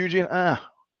name is Eugene.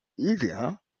 Eugene,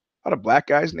 huh? How the black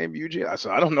guy's name Eugene? I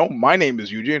said, I don't know. My name is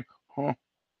Eugene. Huh?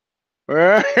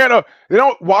 You know, they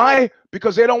don't. Why?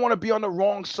 Because they don't want to be on the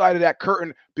wrong side of that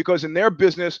curtain. Because in their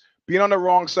business, being on the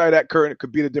wrong side of that curtain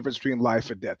could be the difference between life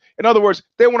and death. In other words,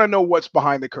 they want to know what's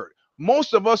behind the curtain.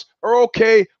 Most of us are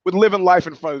okay with living life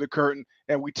in front of the curtain,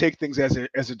 and we take things as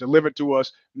it delivered to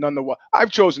us. Nonetheless,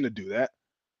 I've chosen to do that.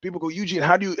 People go, Eugene,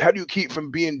 how do you keep from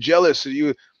being jealous?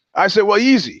 I said, well,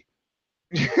 easy.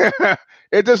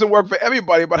 It doesn't work for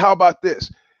everybody, but how about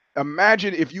this?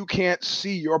 Imagine if you can't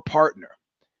see your partner.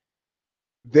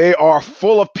 They are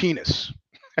full of penis.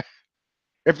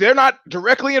 If they're not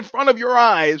directly in front of your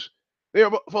eyes, they're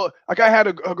full. Like I had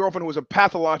a girlfriend who was a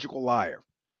pathological liar.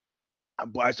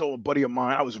 I told a buddy of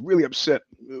mine, I was really upset,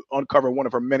 uncover one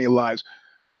of her many lies.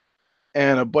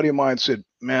 And a buddy of mine said,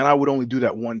 man, I would only do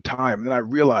that one time. And then I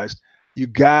realized you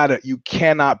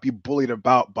cannot be bullied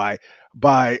about by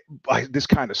this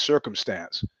kind of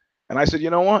circumstance. And I said,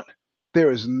 you know what?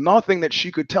 There is nothing that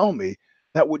she could tell me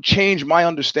that would change my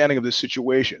understanding of this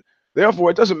situation.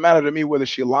 Therefore, it doesn't matter to me whether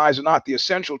she lies or not. The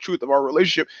essential truth of our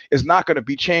relationship is not going to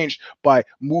be changed by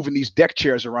moving these deck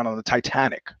chairs around on the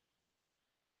Titanic.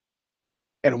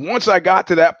 And once I got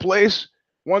to that place,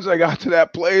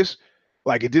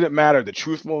 like it didn't matter the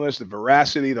truthfulness, the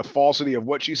veracity, the falsity of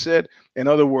what she said. In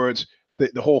other words,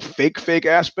 the whole fake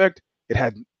aspect, it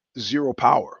had zero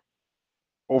power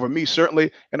over me, certainly,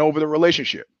 and over the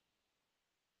relationship.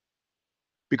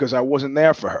 Because I wasn't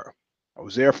there for her. I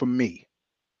was there for me.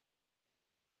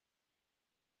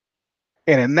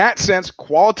 And in that sense,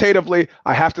 qualitatively,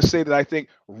 I have to say that I think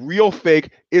real fake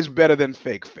is better than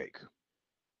fake.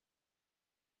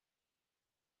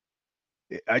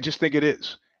 I just think it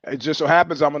is. It just so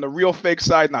happens I'm on the real fake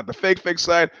side, not the fake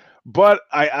side. But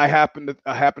I happen to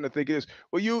think it is.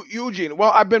 Well, Eugene,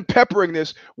 well, I've been peppering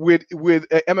this with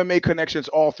MMA connections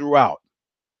all throughout,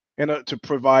 and to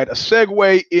provide a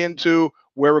segue into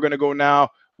where we're going to go now,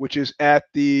 which is at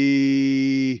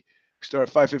the start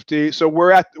at 5:50. So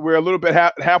we're a little bit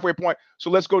halfway point.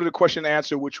 So let's go to the question and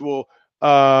answer, which will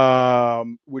allow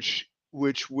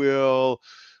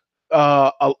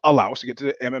us to get to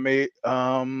the MMA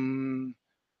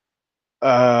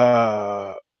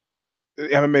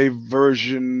MMA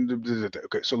version.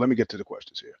 Okay, so let me get to the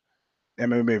questions here.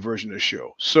 MMA version of the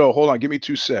show. So hold on, give me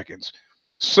 2 seconds.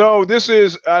 So this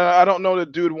is, I don't know, the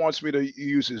dude wants me to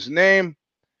use his name.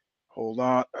 Hold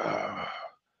on.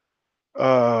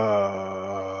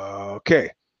 Okay.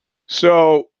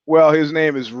 So, well, his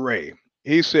name is Ray.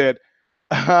 He said,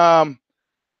 okay.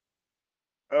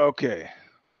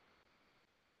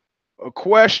 A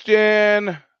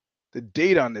question. The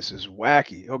date on this is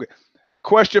wacky. Okay.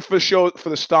 Question for the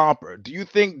Stomper. Do you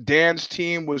think Dan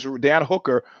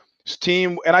Hooker's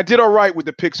team, and I did all right with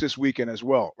the picks this weekend as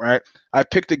well, right? I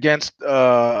picked against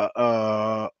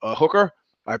Hooker,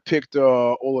 I picked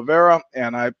Oliveira,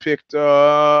 and I picked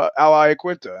Ally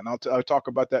Quinta, and I'll talk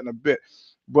about that in a bit.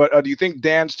 But do you think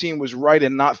Dan's team was right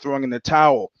in not throwing in the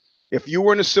towel? If you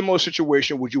were in a similar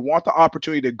situation, would you want the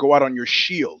opportunity to go out on your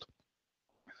shield?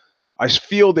 I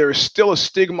feel there is still a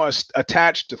stigma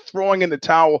attached to throwing in the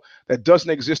towel that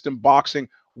doesn't exist in boxing.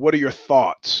 What are your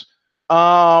thoughts?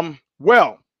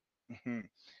 Well,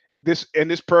 this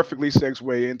perfectly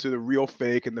segues into the real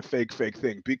fake and the fake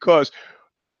thing, because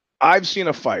I've seen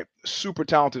a fight, a super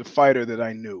talented fighter that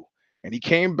I knew, and he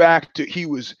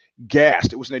was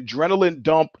gassed. It was an adrenaline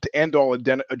dump to end all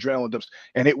adrenaline dumps,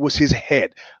 and it was his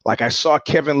head. Like I saw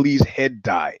Kevin Lee's head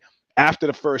die after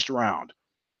the first round.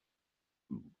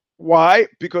 Why?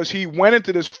 Because he went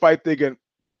into this fight thinking,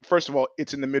 first of all,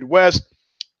 it's in the Midwest,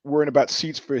 worrying about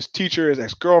seats for his teacher, his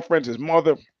ex-girlfriends, his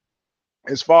mother,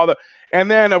 his father. And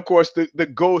then, of course, the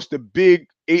ghost, the big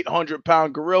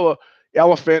 800-pound gorilla,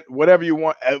 elephant, whatever you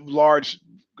want, a large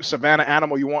savanna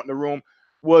animal you want in the room,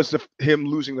 was him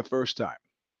losing the first time.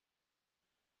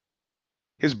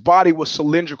 His body was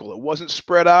cylindrical. It wasn't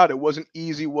spread out. It wasn't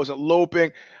easy. It wasn't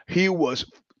loping. He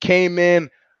came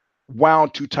in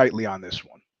wound too tightly on this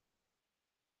one.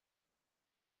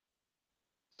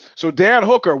 So Dan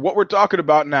Hooker, what we're talking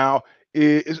about now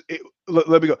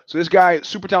let me go. So this guy,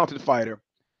 super talented fighter,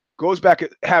 goes back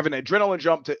at having an adrenaline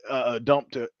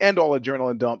dump to end all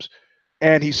adrenaline dumps,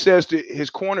 and he says to his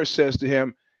corner says to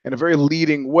him in a very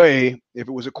leading way, if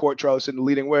it was a court trial, it's in the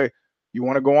leading way, you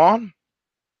want to go on?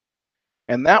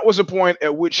 And that was a point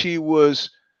at which he was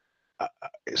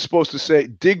supposed to say,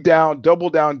 dig down, double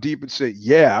down deep, and say,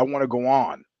 yeah, I want to go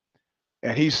on.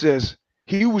 And he says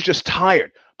he was just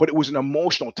tired, but it was an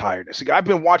emotional tiredness. I've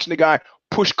been watching the guy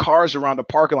push cars around the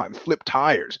parking lot and flip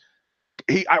tires.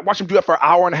 I watched him do that for an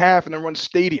hour and a half and then run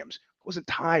stadiums. He wasn't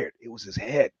tired. It was his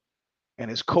head.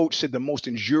 And his coach said the most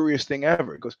injurious thing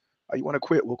ever. He goes, oh, you want to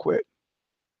quit? We'll quit.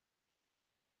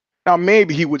 Now,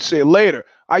 maybe he would say later,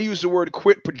 I use the word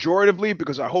quit pejoratively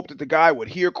because I hope that the guy would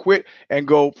hear quit and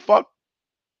go, fuck,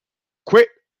 quit.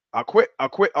 I'll quit. I'll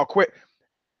quit. I'll quit.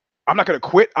 I'm not going to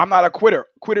quit. I'm not a quitter.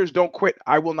 Quitters don't quit.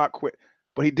 I will not quit.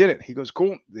 But he didn't. He goes,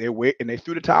 cool. They wait, and they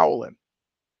threw the towel in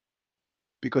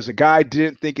because the guy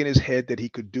didn't think in his head that he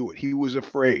could do it. He was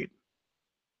afraid.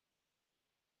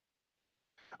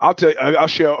 I'll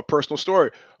share a personal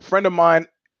story. A friend of mine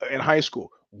in high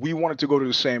school, we wanted to go to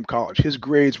the same college. His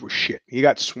grades were shit. He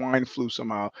got swine flu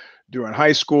somehow during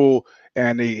high school,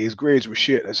 and his grades were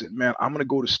shit. I said, man, I'm going to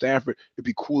go to Stanford. It'd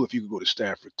be cool if you could go to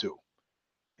Stanford too.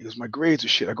 He goes, my grades are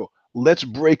shit. I go, let's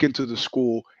break into the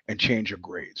school and change your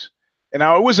grades. And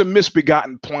now it was a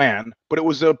misbegotten plan, but it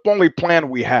was the only plan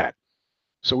we had.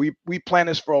 So we planned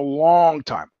this for a long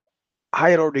time. I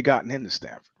had already gotten into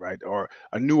Stanford, right? Or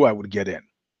I knew I would get in.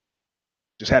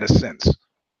 Just had a sense.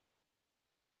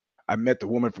 I met the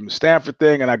woman from the Stanford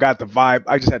thing and I got the vibe.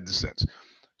 I just had the sense.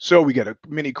 So we get a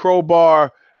mini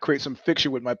crowbar, create some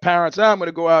fiction with my parents. I'm going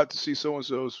to go out to see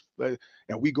so-and-so's.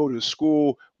 And we go to the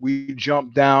school. We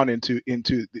jump down into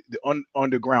the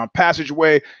underground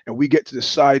passageway and we get to the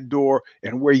side door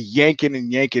and we're yanking.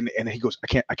 And he goes, I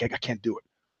can't do it.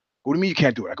 What do you mean you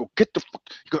can't do it? I go, get the fuck.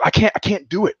 He goes, I can't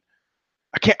do it.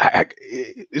 I can't.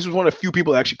 This was one of the few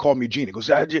people that actually called me Eugene. He goes,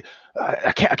 I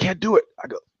can't do it. I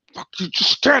go, fuck, you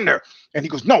just stand there. And he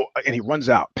goes, no. And he runs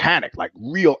out, panic, like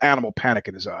real animal panic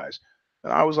in his eyes.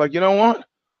 And I was like, you know what?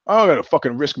 I don't gotta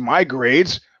fucking risk my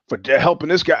grades for helping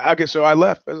this guy. I guess so. I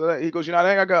left. He goes, you know,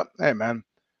 I got, hey man.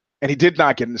 And he did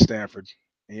not get into Stanford.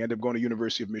 He ended up going to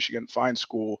University of Michigan, fine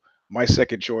school. My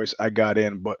second choice, I got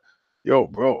in. But yo,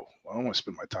 bro, I don't want to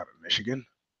spend my time in Michigan.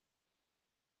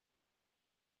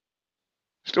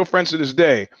 Still friends to this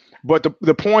day. But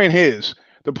the point is,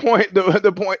 what was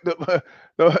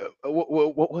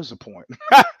the point?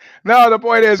 No, the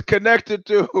point is connected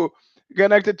to,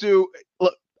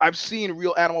 look, I've seen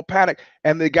real animal panic.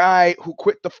 And the guy who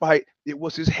quit the fight, it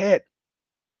was his head.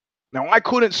 Now, I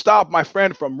couldn't stop my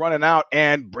friend from running out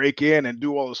and break in and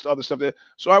do all this other stuff there.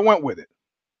 So I went with it.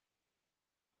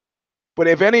 But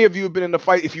if any of you have been in the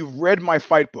fight, if you've read my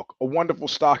fight book, A Wonderful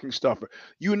Stocking Stuffer,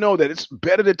 you know that it's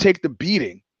better to take the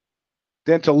beating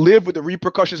than to live with the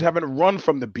repercussions having to run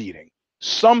from the beating.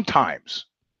 Sometimes.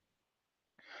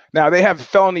 Now, they have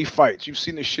felony fights. You've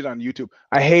seen this shit on YouTube.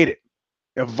 I hate it.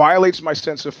 It violates my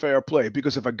sense of fair play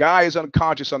because if a guy is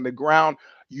unconscious on the ground,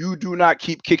 you do not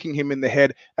keep kicking him in the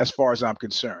head as far as I'm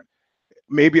concerned.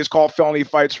 Maybe it's called felony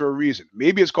fights for a reason.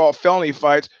 Maybe it's called felony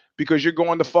fights because you're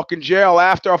going to fucking jail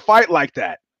after a fight like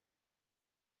that.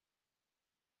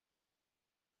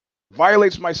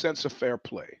 Violates my sense of fair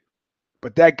play.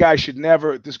 But that guy should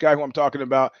never, this guy who I'm talking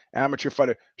about, amateur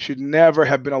fighter, should never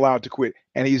have been allowed to quit.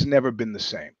 And he's never been the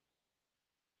same.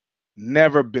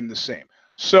 Never been the same.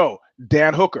 So,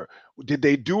 Dan Hooker, did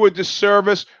they do a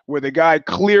disservice where the guy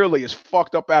clearly is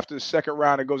fucked up after the second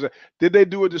round and goes, did they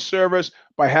do a disservice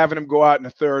by having him go out in the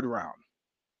third round?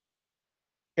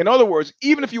 In other words,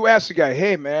 even if you ask the guy,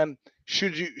 hey man,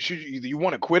 should you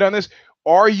want to quit on this?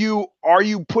 Are you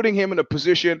putting him in a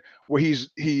position where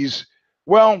he's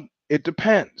well, it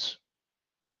depends.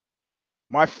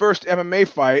 My first MMA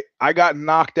fight, I got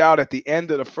knocked out at the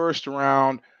end of the first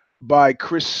round by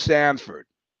Chris Sanford.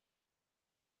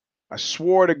 I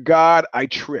swore to God I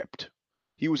tripped.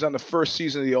 He was on the first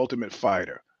season of The Ultimate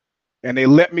Fighter. And they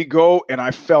let me go and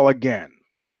I fell again.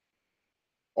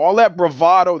 All that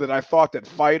bravado that I thought that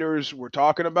fighters were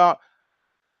talking about,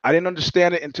 I didn't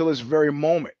understand it until this very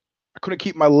moment. I couldn't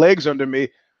keep my legs under me,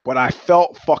 but I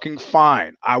felt fucking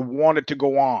fine. I wanted to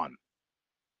go on.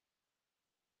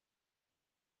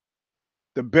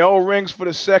 The bell rings for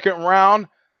the second round.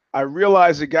 I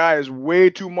realize the guy is way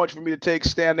too much for me to take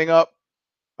standing up.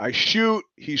 I shoot.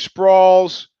 He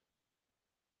sprawls.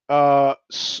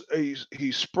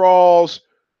 He sprawls,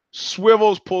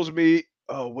 swivels, pulls me.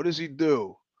 Oh, what does he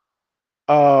do?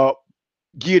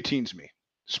 Guillotines me.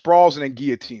 Sprawls and then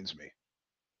guillotines me.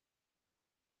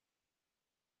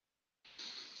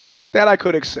 That I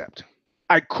could accept.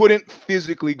 I couldn't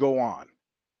physically go on.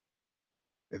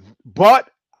 But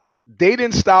they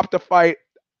didn't stop the fight.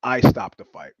 I stopped the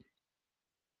fight.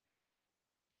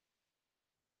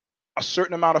 A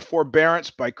certain amount of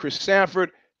forbearance by Chris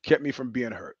Sanford kept me from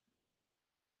being hurt.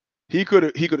 He could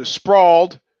have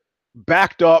sprawled,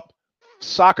 backed up,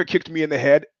 soccer kicked me in the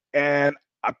head, and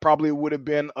I probably would have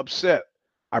been upset.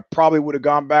 I probably would have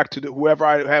gone back to whoever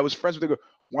I was friends with. They go,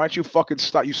 why don't you fucking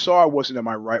stop? You saw I wasn't in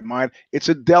my right mind. It's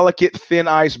a delicate, thin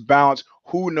ice balance.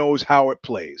 Who knows how it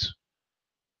plays?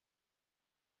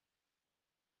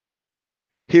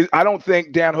 I don't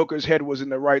think Dan Hooker's head was in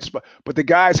the right spot, but the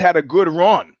guy's had a good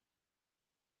run.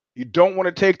 You don't want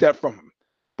to take that from him,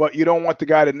 but you don't want the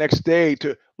guy the next day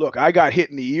to look. I got hit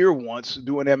in the ear once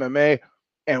doing MMA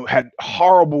and had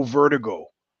horrible vertigo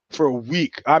for a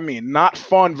week. I mean, not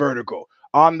fun vertigo.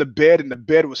 On the bed, and the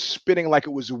bed was spinning like it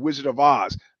was a Wizard of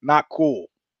Oz. Not cool.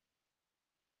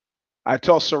 I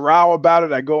tell Sarao about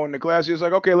it. I go into class. He's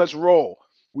like, okay, let's roll.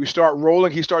 We start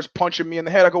rolling. He starts punching me in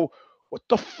the head. I go, what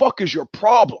the fuck is your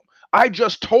problem? I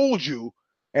just told you.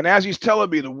 And as he's telling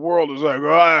me, the world is like,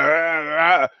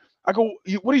 I go,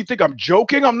 what do you think? I'm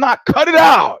joking? I'm not. Cut it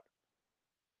out.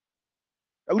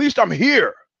 At least I'm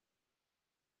here.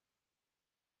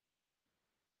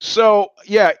 So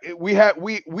yeah, we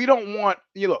don't want,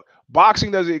 look, boxing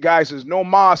does it, guys. There's no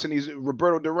Moss and he's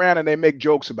Roberto Duran and they make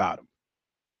jokes about him.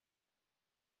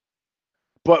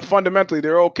 But fundamentally,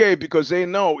 they're okay because they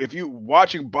know if you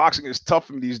watching boxing is tough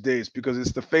for them these days because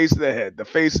it's the face of the head, the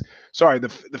face of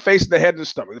the head and the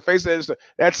stomach, the face of the head and the stomach.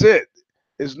 That's it.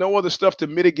 There's no other stuff to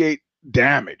mitigate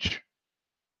damage.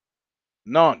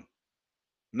 None.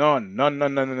 No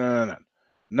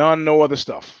other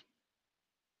stuff.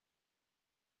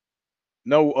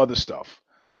 No other stuff.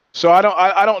 So I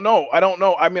don't know.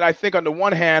 I mean, I think on the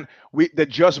one hand, the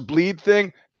just bleed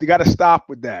thing, they got to stop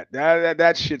with that.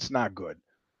 That shit's not good.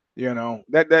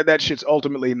 That shit's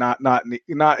ultimately not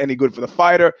any good for the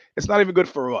fighter. It's not even good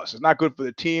for us. It's not good for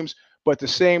the teams. But at the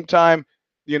same time,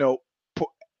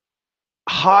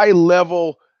 high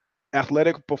level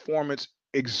athletic performance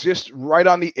exists right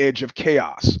on the edge of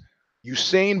chaos.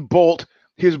 Usain Bolt,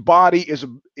 his body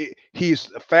he's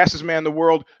the fastest man in the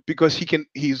world because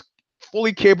he's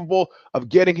fully capable of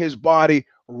getting his body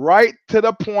right to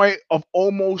the point of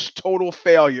almost total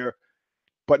failure,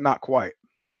 but not quite.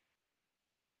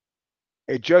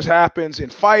 It just happens in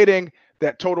fighting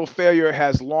that total failure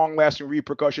has long-lasting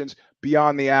repercussions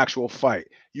beyond the actual fight.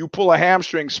 You pull a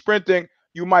hamstring sprinting,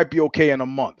 you might be okay in a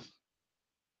month.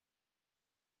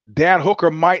 Dan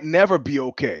Hooker might never be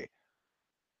okay.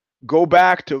 Go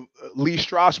back to Lee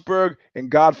Strasberg in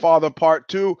Godfather Part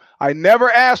 2. I never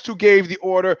asked who gave the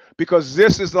order because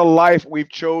this is the life we've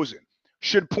chosen.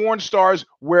 Should porn stars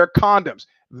wear condoms?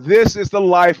 This is the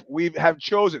life we have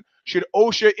chosen. Should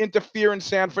OSHA interfere in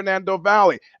San Fernando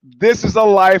Valley? This is the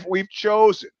life we've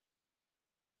chosen.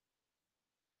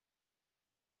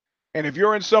 And if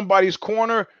you're in somebody's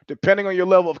corner, depending on your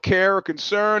level of care or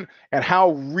concern and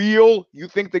how real you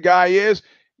think the guy is,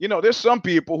 there's some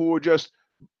people who are just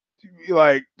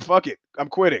like, fuck it, I'm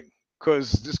quitting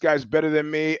because this guy's better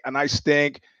than me and I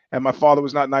stink and my father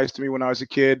was not nice to me when I was a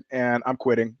kid and I'm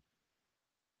quitting.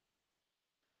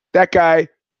 That guy,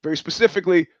 very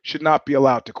specifically, should not be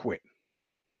allowed to quit.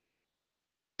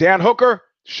 Dan Hooker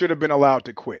should have been allowed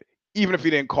to quit, even if he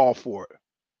didn't call for it.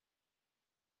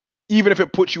 Even if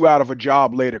it puts you out of a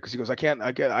job later, because he goes,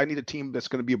 I need a team that's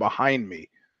going to be behind me.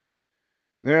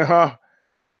 Yeah,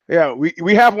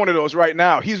 we have one of those right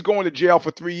now. He's going to jail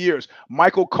for 3 years.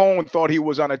 Michael Cohen thought he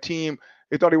was on a team.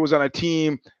 They thought he was on a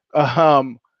team.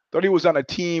 Thought he was on a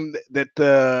team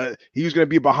that he was going to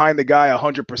be behind the guy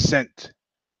 100%.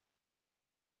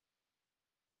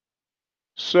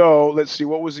 So let's see.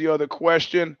 What was the other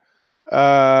question?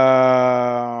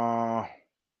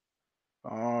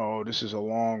 Oh, this is a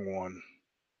long one.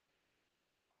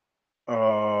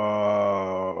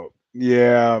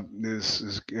 Yeah, this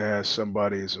is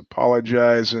somebody's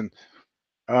apologizing.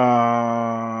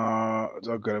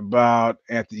 Talking about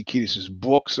Anthony Kiedis'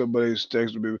 book. Somebody's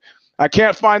texting me. I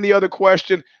can't find the other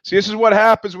question. See, this is what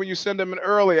happens when you send them in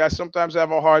early. I sometimes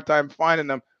have a hard time finding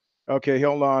them. Okay,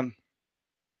 hold on.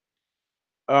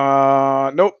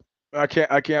 Nope. I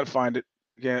can't find it.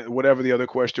 Again, whatever the other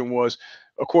question was.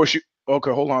 Of course you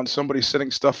okay, hold on. Somebody's sending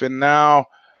stuff in now.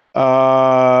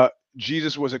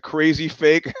 Jesus was a crazy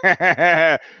fake.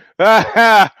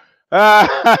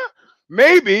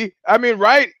 Maybe. I mean,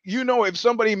 right? You know, if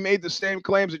somebody made the same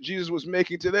claims that Jesus was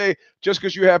making today, just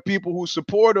because you have people who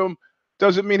support him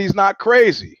doesn't mean he's not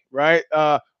crazy, right?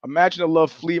 Imagine the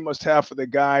love Flea must have for the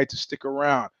guy to stick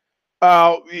around.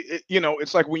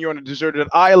 It's like when you're on a deserted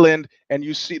island and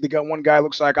you see one guy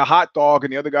looks like a hot dog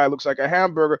and the other guy looks like a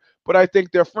hamburger, but I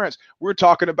think they're friends. We're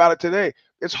talking about it today.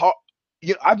 It's hard.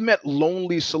 I've met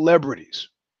lonely celebrities,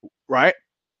 right?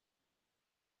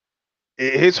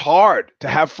 It's hard to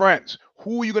have friends.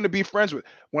 Who are you going to be friends with?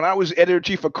 When I was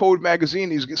editor-in-chief of Code Magazine,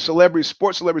 these celebrities,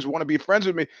 sports celebrities want to be friends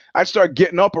with me. I'd start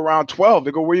getting up around 12.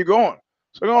 They go, where you going?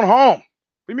 So I'm going home.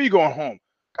 What do you mean you going home?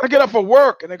 Got to get up for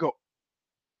work. And they go,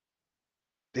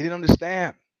 they didn't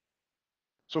understand.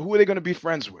 So who are they going to be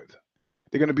friends with?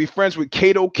 They're going to be friends with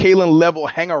Cato Kalin level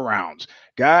hangarounds,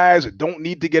 guys that don't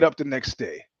need to get up the next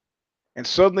day. And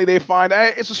suddenly they find,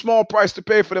 hey, it's a small price to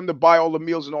pay for them to buy all the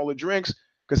meals and all the drinks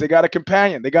because they got a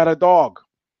companion, they got a dog.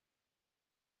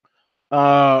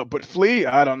 But Flea,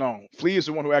 I don't know. Flea is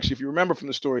the one who actually, if you remember from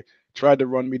the story, tried to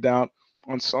run me down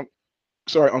on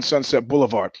Sunset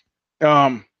Boulevard.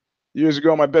 Years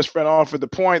ago, my best friend offered the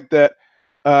point that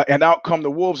And Out Come the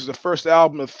Wolves is the first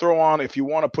album to throw on if you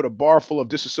want to put a bar full of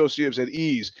disassociatives at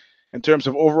ease. In terms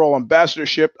of overall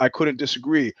ambassadorship, I couldn't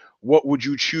disagree. What would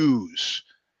you choose?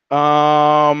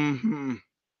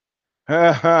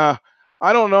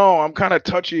 I don't know. I'm kind of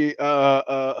touchy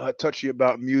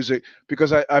about music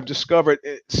because I've discovered,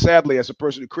 sadly, as a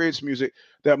person who creates music,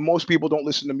 that most people don't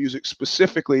listen to music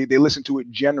specifically. They listen to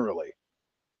it generally.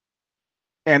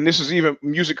 And this is even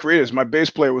music creators. My bass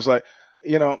player was like,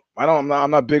 I'm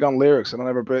not big on lyrics. I don't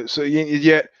ever, so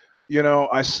yet,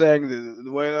 I sang in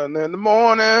the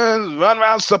mornings, run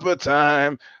around supper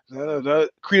time,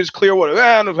 Creedence Clearwater,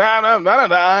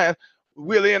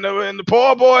 Willie and the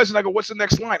poor boys, and I go, what's the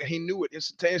next line? And he knew it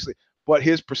instantaneously. But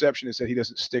his perception is that he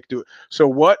doesn't stick to it.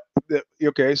 So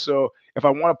so if I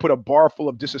want to put a bar full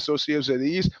of disassociatives at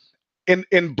ease,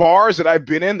 in bars that I've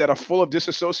been in that are full of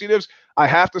disassociatives, I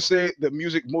have to say the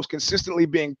music most consistently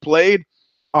being played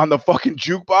on the fucking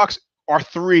jukebox are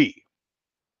three.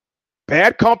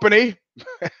 Bad Company,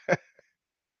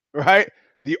 right?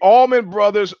 The Allman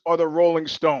Brothers or the Rolling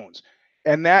Stones.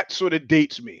 And that sort of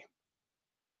dates me.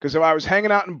 Because if I was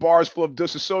hanging out in bars full of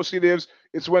disassociatives,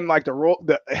 it's when like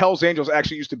the Hells Angels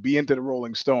actually used to be into the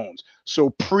Rolling Stones. So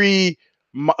pre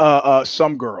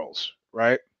Some Girls,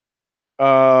 right?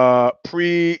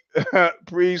 Pre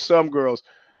Some Girls.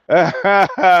 Exactly.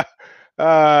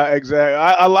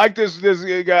 I like this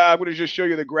guy. I'm going to just show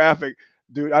you the graphic.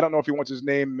 Dude, I don't know if he wants his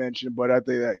name mentioned, but I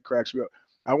think that cracks me up.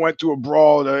 I went to a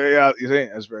brawl. Yeah,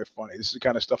 that's very funny. This is the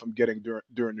kind of stuff I'm getting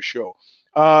during the show.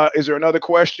 Is there another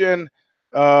question?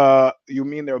 You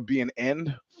mean there'll be an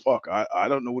end? Fuck, I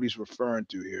don't know what he's referring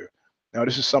to here. Now,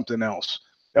 this is something else.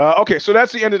 Okay, so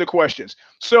that's the end of the questions.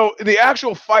 So the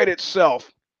actual fight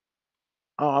itself,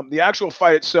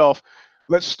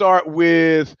 let's start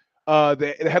with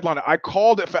the headliner. I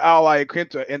called it for Al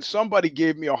Iaquinta, and somebody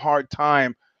gave me a hard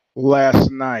time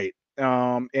last night.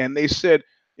 And they said,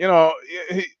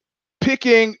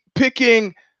 picking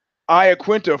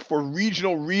Iaquinta for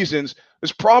regional reasons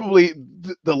is probably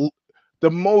the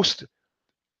most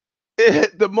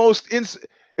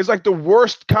it's like the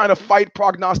worst kind of fight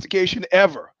prognostication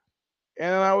ever.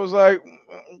 And I was like,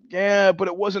 yeah, but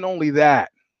it wasn't only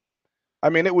that. I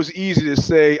mean, it was easy to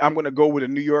say I'm going to go with a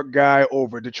New York guy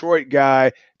over a Detroit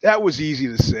guy. That was easy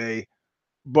to say.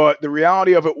 But the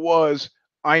reality of it was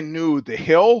I knew the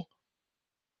hill,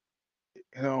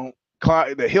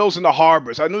 the hills and the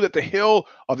harbors. I knew that the hill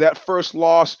of that first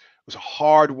loss was a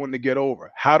hard one to get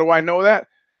over. How do I know that?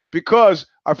 Because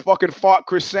I fucking fought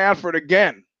Chris Sanford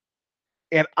again.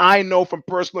 And I know from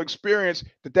personal experience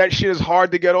that shit is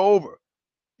hard to get over.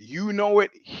 You know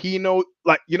it. He knows.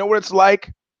 Like, you know what it's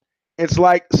like? It's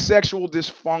like sexual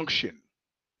dysfunction.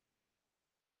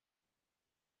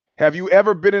 Have you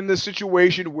ever been in this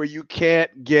situation where you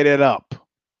can't get it up?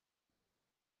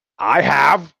 I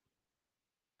have.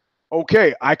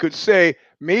 Okay, I could say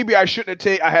maybe I shouldn't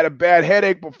have I had a bad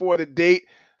headache before the date,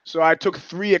 so I took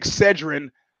 3 Excedrin.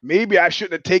 Maybe I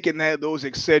shouldn't have taken those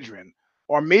Excedrin.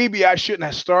 Or maybe I shouldn't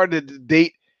have started the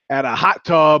date at a hot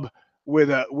tub with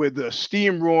a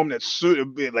steam room that's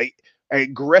suited, like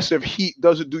aggressive heat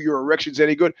doesn't do your erections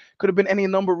any good. Could have been any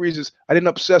number of reasons. I didn't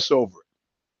obsess over it.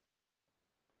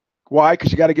 Why?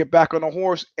 Because you got to get back on the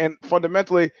horse. And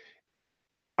fundamentally,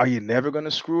 are you never going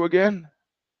to screw again?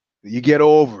 You get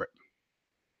over it.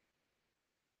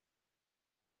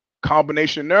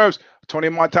 Combination of nerves. Tony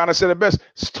Montana said it best.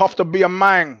 It's tough to be a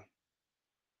man.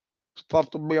 It's tough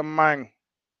to be a man.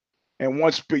 And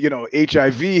once,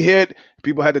 HIV hit,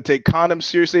 people had to take condoms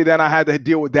seriously. Then I had to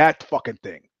deal with that fucking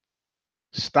thing.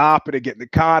 Stop it and get the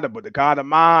condom, but the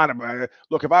condom on.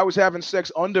 Look, if I was having sex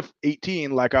under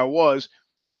 18, like I was,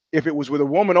 if it was with a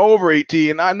woman over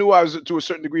 18, I knew I was to a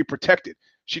certain degree protected.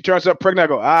 She turns up pregnant,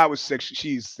 I go,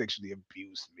 she's sexually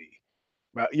abused me.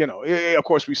 But, of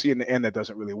course, we see in the end that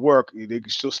doesn't really work. They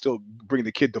could still bring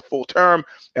the kid to full term,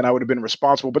 and I would have been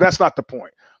responsible. But that's not the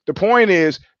point. The point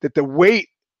is that the weight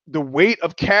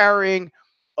of carrying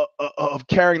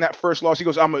that first loss. He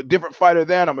goes, I'm a different fighter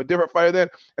then.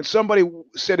 And somebody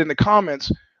said in the comments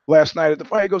last night at the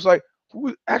fight, he goes like,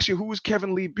 who was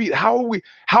Kevin Lee beat? How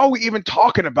are we even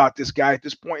talking about this guy at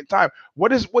this point in time?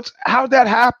 How'd that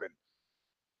happen?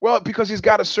 Well, because he's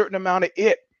got a certain amount of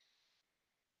it.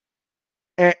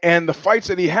 And the fights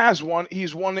that he has won,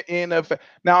 he's won in a.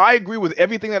 Now, I agree with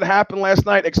everything that happened last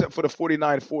night, except for the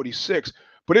 49-46.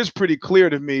 But it's pretty clear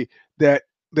to me that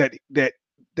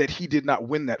he did not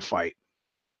win that fight.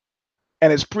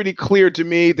 And it's pretty clear to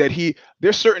me that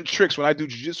there's certain tricks when I do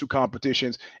jiu-jitsu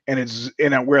competitions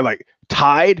and we're like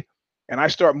tied and I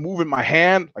start moving my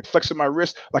hand, like flexing my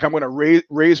wrist, like I'm going to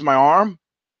raise my arm.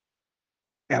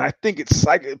 And I think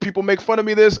people make fun of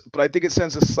me this, but I think it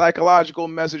sends a psychological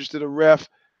message to the ref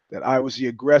that I was the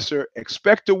aggressor,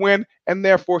 expect to win, and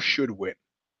therefore should win.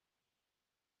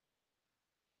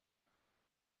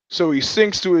 So he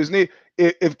sinks to his knee.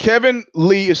 If Kevin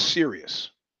Lee is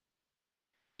serious,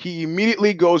 he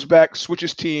immediately goes back,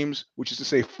 switches teams, which is to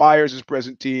say fires his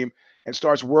present team and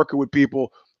starts working with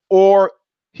people, or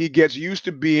he gets used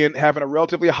to having a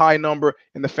relatively high number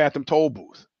in the phantom toll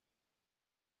booth.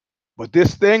 But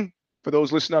this thing, for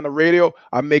those listening on the radio,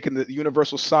 I'm making the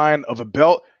universal sign of a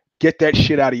belt. Get that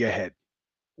shit out of your head.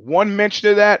 One mention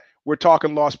of that, we're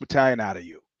talking Lost Battalion out of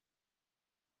you.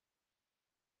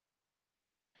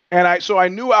 And I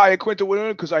knew Iaquinta would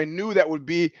win because I knew that would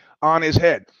be on his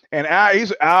head. And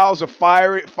Al's a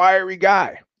fiery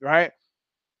guy, right?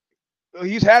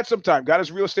 He's had some time, got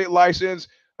his real estate license.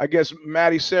 I guess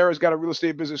Maddie Sarah's got a real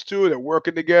estate business too. They're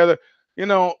working together.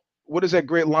 What is that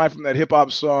great line from that hip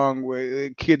hop song where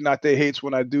kid not they hates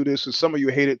when I do this, and some of you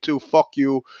hate it too. Fuck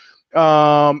you.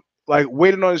 Like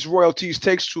waiting on his royalties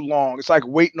takes too long. It's like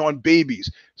waiting on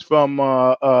babies. It's from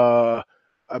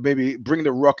maybe Bring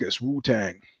the Ruckus,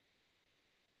 Wu-Tang.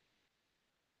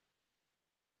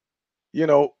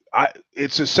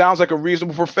 It sounds like a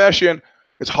reasonable profession.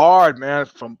 It's hard, man,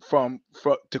 from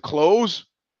to close,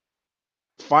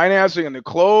 financing and to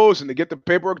close and to get the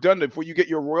paperwork done before you get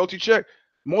your royalty check.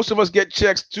 Most of us get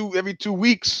checks every 2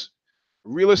 weeks.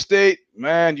 Real estate,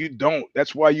 man, you don't.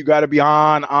 That's why you got to be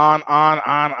on.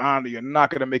 You're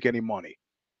not going to make any money.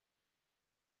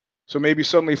 So maybe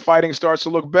suddenly fighting starts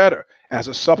to look better as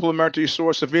a supplementary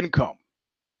source of income.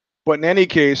 But in any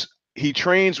case, he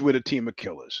trains with a team of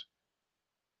killers.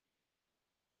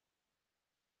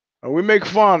 And we make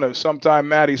fun of sometimes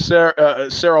Maddie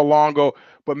Sarah Longo,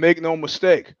 but make no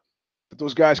mistake that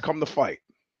those guys come to fight.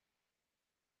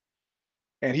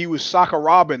 And he was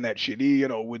Sakurabaing that shit. He,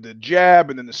 with the jab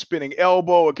and then the spinning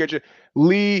elbow and catch it.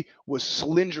 Lee was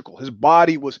cylindrical. His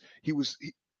body was,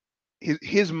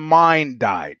 his mind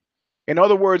died. In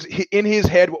other words, in his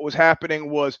head, what was happening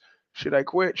was, should I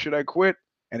quit? Should I quit?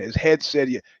 And his head said,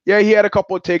 yeah, he had a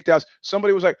couple of takedowns.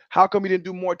 Somebody was like, how come he didn't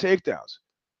do more takedowns?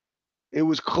 It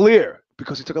was clear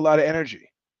because he took a lot of energy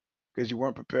because you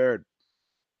weren't prepared.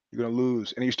 You're going to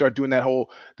lose. And you start doing that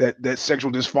whole, that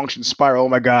sexual dysfunction spiral. Oh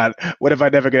my God, what if I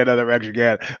never get another erection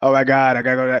again? Oh my God, I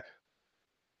got to go that.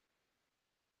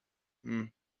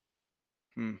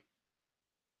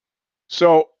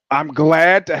 So I'm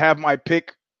glad to have my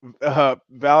pick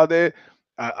validated.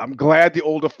 I'm glad the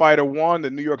older fighter won, the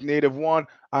New York native won.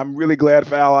 I'm really glad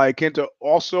for Al Iaquinta.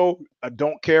 Also, I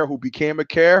don't care who became a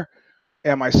care.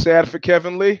 Am I sad for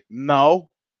Kevin Lee? No.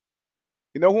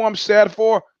 You know who I'm sad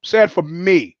for? I'm sad for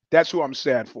me. That's who I'm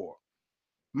sad for.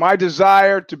 My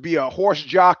desire to be a horse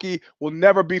jockey will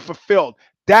never be fulfilled.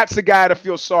 That's the guy to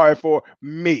feel sorry for,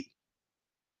 me.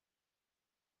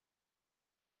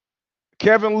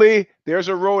 Kevin Lee, there's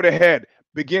a road ahead.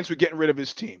 Begins with getting rid of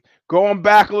his team. Going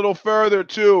back a little further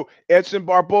to Edson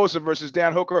Barbosa versus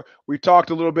Dan Hooker. We talked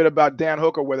a little bit about Dan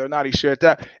Hooker, whether or not he shared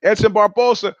that. Edson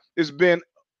Barbosa has been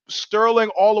sterling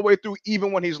all the way through,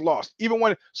 even when he's lost. Even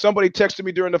when somebody texted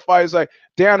me during the fight, he's like,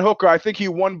 Dan Hooker, I think he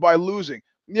won by losing.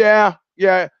 Yeah,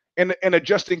 in a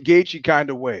Justin Gaethje kind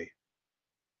of way.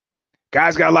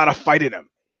 Guy's got a lot of fight in him.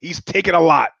 He's taken a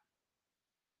lot.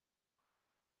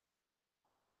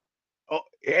 Oh,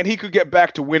 and he could get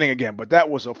back to winning again, but that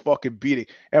was a fucking beating.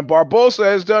 And Barbosa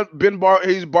has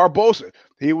he's Barbosa.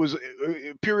 He was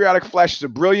periodic flashes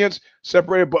of brilliance,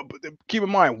 separated, but keep in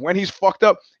mind, when he's fucked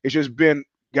up, it's just been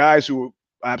guys who are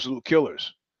absolute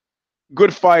killers.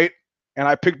 Good fight, and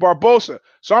I picked Barbosa.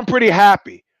 So I'm pretty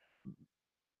happy.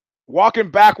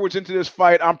 Walking backwards into this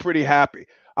fight, I'm pretty happy.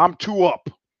 I'm 2 up.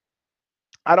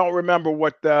 I don't remember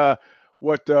what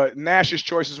Nash's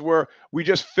choices were. We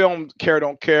just filmed Care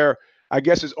Don't Care. I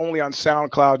guess it's only on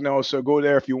SoundCloud now, so go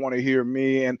there if you want to hear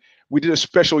me. And we did a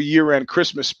special year-end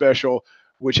Christmas special,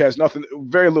 which has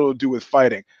very little to do with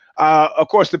fighting. Of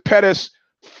course, the Pettis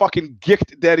fucking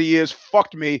gift that he is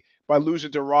fucked me by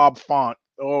losing to Rob Font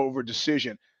over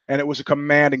decision. And it was a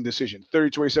commanding decision.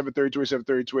 30-27, 30-27,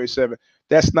 30-27.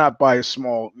 That's not by a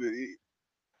small...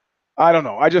 I don't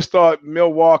know. I just thought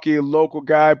Milwaukee, a local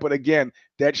guy, but again,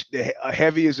 that's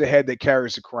heavy is the head that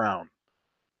carries the crown.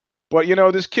 But,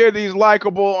 this kid, he's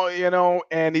likable,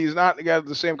 and he's not got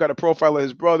the same kind of profile as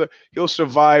his brother. He'll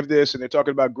survive this, and they're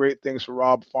talking about great things for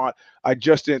Rob Font. I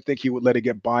just didn't think he would let it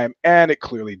get by him, and it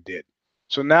clearly did.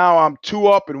 So now I'm 2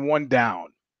 up and 1 down.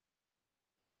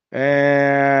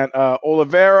 And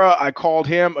Oliveira, I called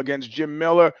him against Jim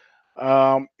Miller.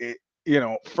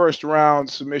 First round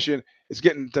submission. It's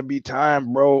getting to be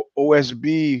time, bro.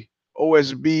 OSB,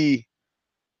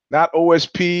 not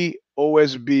OSP,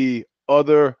 OSB,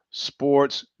 other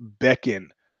sports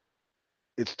beckon.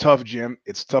 It's tough, Jim.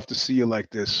 It's tough to see you like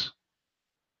this.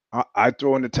 I'd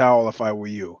throw in the towel if I were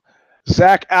you.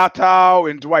 Zach Atow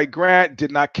and Dwight Grant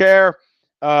did not care.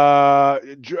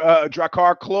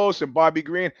 Drakkar Klose and Bobby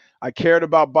Green. I cared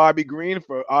about Bobby Green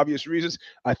for obvious reasons.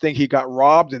 I think he got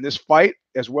robbed in this fight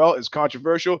as well. It's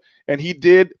controversial. And he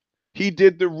did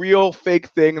the real fake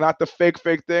thing, not the fake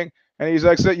thing. And he's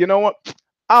like, said, you know what?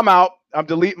 I'm out. I'm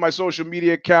deleting my social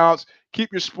media accounts.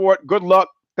 Keep your sport. Good luck.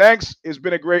 Thanks. It's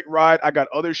been a great ride. I got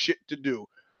other shit to do.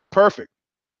 Perfect.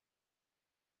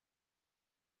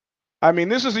 I mean,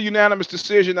 this is a unanimous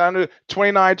decision under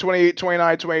 29-28,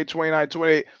 29-28,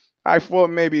 29-28. I thought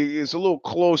maybe it's a little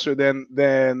closer than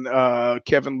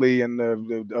Kevin Lee and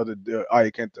the other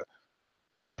Ayakenta.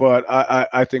 But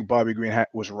I think Bobby Green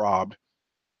was robbed.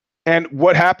 And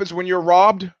what happens when you're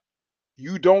robbed?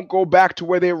 You don't go back to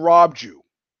where they robbed you.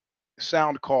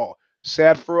 Sound call.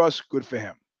 Sad for us, good for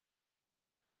him.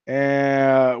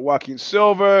 And Joaquin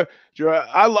Silva.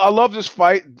 I love this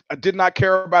fight. I did not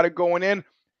care about it going in.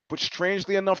 But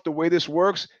strangely enough, the way this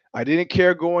works, I didn't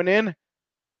care going in.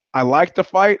 I like the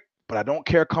fight, but I don't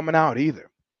care coming out either.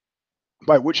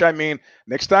 By which I mean,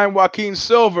 next time Joaquin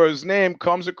Silva's name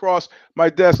comes across my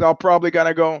desk, I'll probably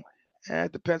gonna go,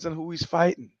 it depends on who he's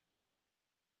fighting.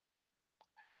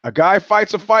 A guy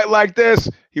fights a fight like this,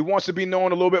 he wants to be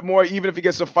known a little bit more, even if he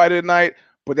gets a fight at night,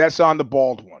 but that's on the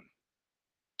bald one.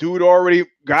 Dude already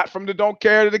got from the don't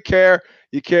care to the care.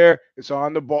 You care, it's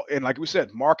on the ball. And like we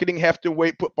said, marketing heft and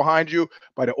weight put behind you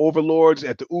by the overlords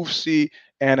at the UFC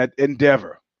and at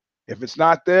Endeavor. If it's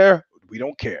not there, we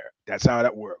don't care. That's how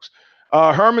that works.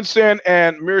 Hermanson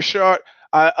and Meerschaert,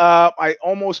 I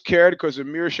almost cared because of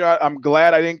Meerschaert. I'm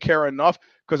glad I didn't care enough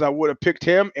because I would have picked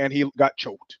him and he got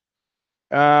choked.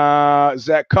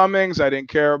 Zach Cummings, I didn't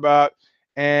care about.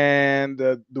 And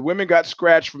the women got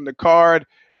scratched from the card.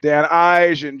 Dan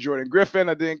Ige and Jordan Griffin,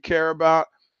 I didn't care about.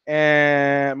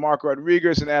 And Mark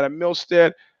Rodriguez and Adam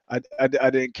Milstead, I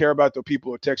didn't care about. The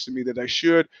people are texting me that I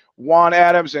should. Juan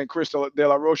Adams and Chris De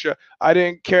La Rocha, I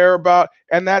didn't care about.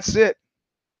 And that's it.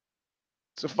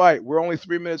 It's a fight. We're only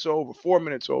 4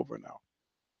 minutes over now.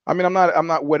 I mean, I'm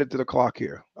not wedded to the clock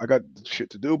here. I got shit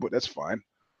to do, but that's fine.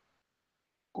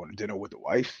 Going to dinner with the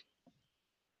wife.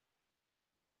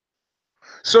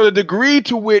 So the degree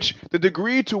to which,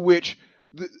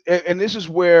 and this is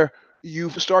where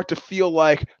you start to feel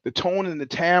like the tone and the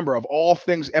timbre of all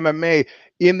things MMA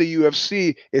in the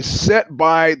UFC is set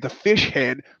by the fish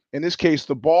head, in this case,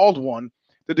 the bald one.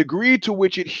 The degree to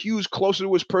which it hews closer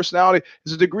to his personality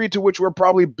is the degree to which we're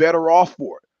probably better off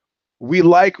for it. We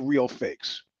like real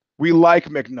fakes. We like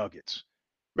McNuggets.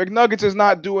 McNuggets is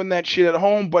not doing that shit at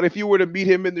home, but if you were to meet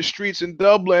him in the streets in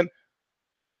Dublin,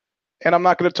 and I'm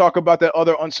not going to talk about that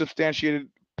other unsubstantiated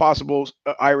possible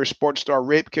Irish sports star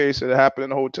rape case that happened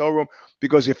in a hotel room,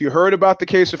 because if you heard about the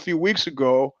case a few weeks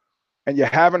ago and you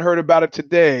haven't heard about it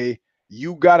today,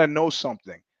 you got to know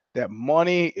something, that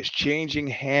money is changing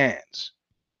hands,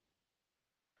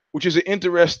 which is an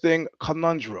interesting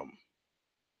conundrum.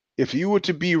 If you were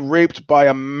to be raped by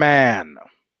a man,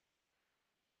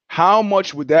 how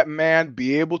much would that man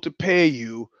be able to pay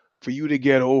you for you to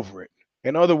get over it?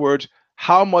 In other words,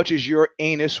 How much is your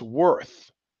anus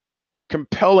worth?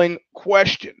 Compelling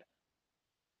question.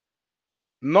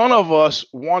 None of us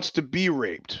wants to be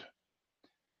raped.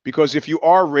 Because if you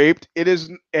are raped, it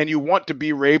is, and you want to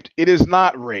be raped, it is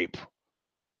not rape.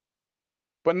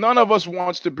 But none of us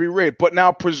wants to be raped. But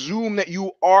now presume that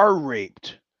you are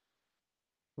raped.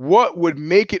 What would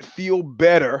make it feel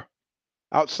better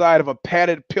outside of a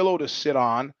padded pillow to sit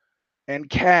on and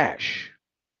cash?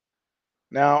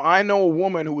 Now, I know a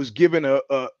woman who was given a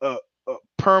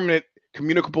permanent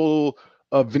communicable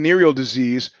venereal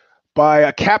disease by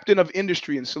a captain of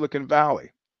industry in Silicon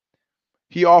Valley.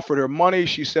 He offered her money.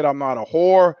 She said, I'm not a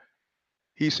whore.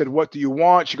 He said, what do you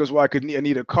want? She goes, well, I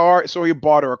need a car. So he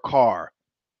bought her a car.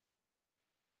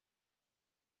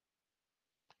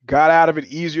 Got out of it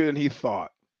easier than he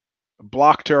thought.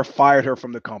 Blocked her, fired her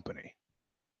from the company.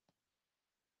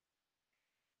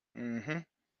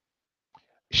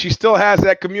 She still has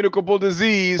that communicable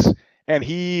disease, and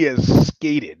he is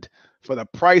skated for the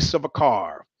price of a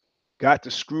car. Got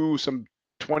to screw some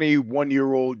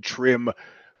 21-year-old trim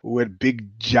with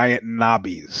big giant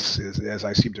knobbies, as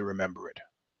I seem to remember it.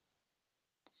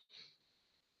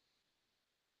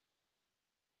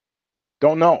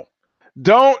 Don't know.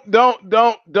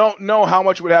 Don't know how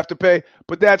much we'd have to pay,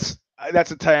 but that's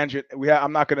a tangent.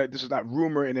 I'm not gonna. This is not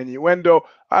rumor and innuendo.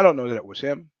 I don't know that it was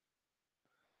him,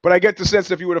 but I get the sense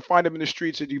that if you were to find him in the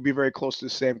streets, that you'd be very close to the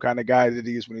same kind of guy that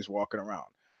he is when he's walking around.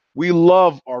 We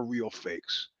love our real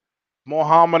fakes.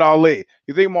 Muhammad Ali.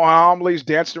 You think Muhammad Ali's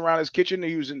dancing around his kitchen?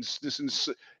 He was in this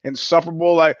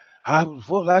insufferable, like, I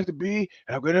would like to be,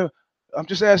 and I'm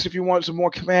just asking if you want some more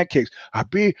pancakes. I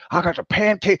got the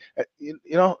pancake.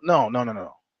 No.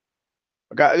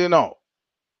 I got,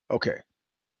 okay.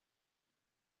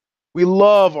 We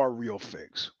love our real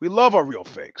fakes. We love our real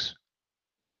fakes.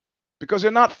 Because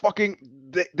they're not fucking,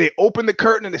 they open the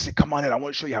curtain and they say, come on in, I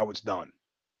want to show you how it's done.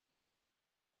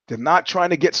 They're not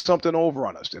trying to get something over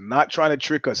on us. They're not trying to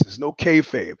trick us. There's no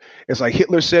kayfabe. It's like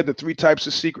Hitler said, the 3 types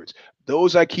of secrets.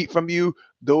 Those I keep from you,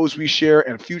 those we share,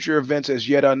 and future events as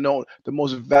yet unknown. The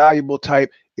most valuable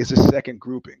type is the second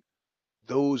grouping.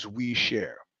 Those we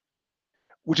share.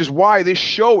 Which is why this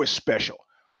show is special.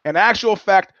 In actual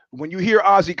fact, when you hear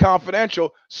Ozzy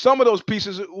Confidential, some of those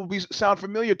pieces will sound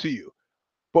familiar to you.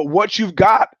 But what you've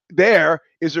got there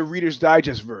is a Reader's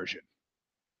Digest version.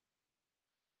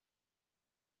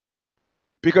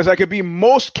 Because I could be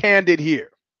most candid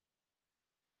here.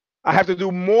 I have to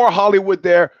do more Hollywood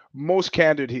there, most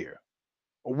candid here.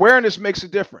 Awareness makes a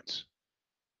difference.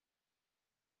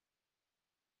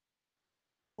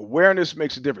 Awareness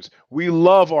makes a difference. We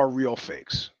love our real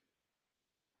fakes.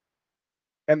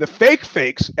 And the fake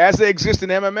fakes, as they exist in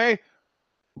MMA,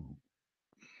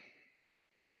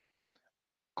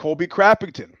 Colby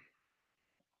Crappington.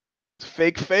 It's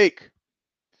fake.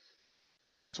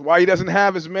 That's why he doesn't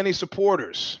have as many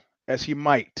supporters as he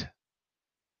might.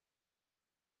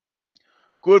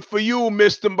 Good for you,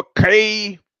 Mr.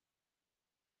 McKay.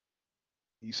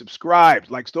 He subscribed.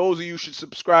 Like those of you should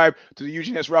subscribe to the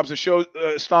Eugene S. Robinson Show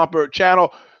Stomper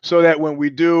channel so that when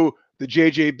we do the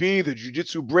JJB, the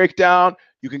Jiu-Jitsu breakdown,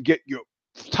 you can get your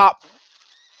top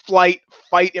flight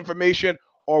fight information,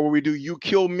 or when we do You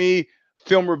Kill Me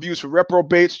film reviews for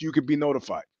reprobates, you can be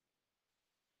notified.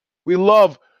 We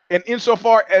love, and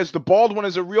insofar as the bald one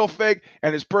is a real fake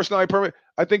and his personality permit,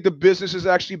 I think the business is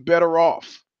actually better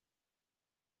off.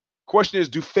 Question is,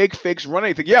 do fake fakes run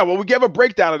anything? Yeah, well, we give a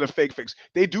breakdown of the fake fakes.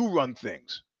 They do run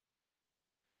things.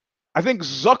 I think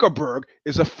Zuckerberg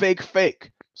is a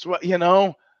fake. So,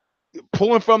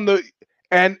 pulling from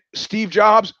and Steve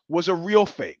Jobs was a real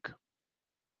fake.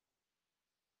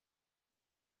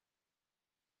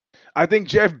 I think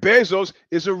Jeff Bezos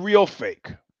is a real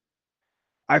fake.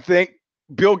 I think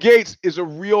Bill Gates is a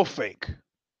real fake.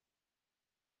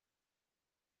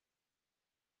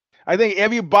 I think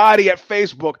everybody at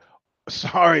Facebook,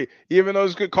 sorry, even though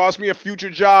this could cost me a future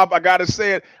job, I got to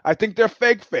say it, I think they're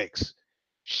fakes.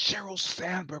 Sheryl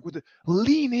Sandberg with the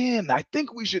lean in. I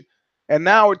think we should. And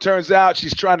now it turns out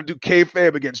she's trying to do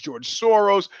kayfabe against George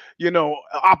Soros,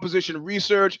 opposition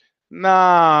research.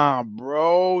 Nah,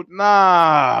 bro.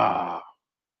 Nah.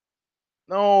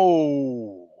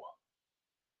 No.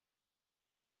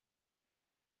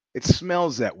 It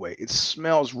smells that way. It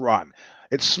smells rotten.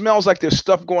 It smells like there's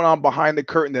stuff going on behind the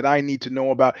curtain that I need to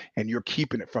know about, and you're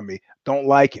keeping it from me. Don't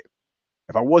like it.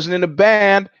 If I wasn't in a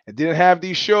band and didn't have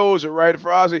these shows or write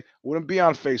for Ozzy, I wouldn't be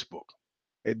on Facebook.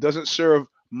 It doesn't serve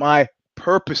my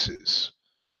purposes.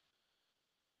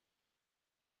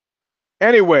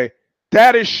 Anyway,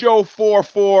 that is show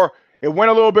 44. It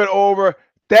went a little bit over.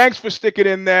 Thanks for sticking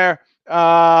in there.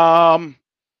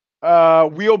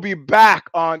 We'll be back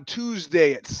on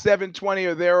Tuesday at 7:20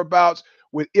 or thereabouts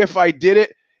with If I Did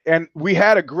It. And we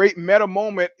had a great meta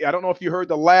moment. I don't know if you heard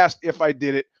the last If I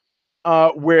Did It,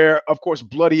 where, of course,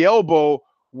 Bloody Elbow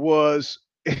was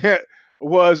had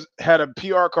a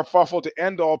PR kerfuffle to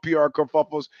end all PR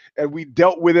kerfuffles, and we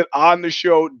dealt with it on the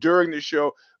show during the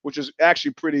show, which is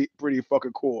actually pretty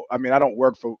fucking cool. I mean, I don't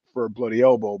work for Bloody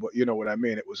Elbow, but you know what I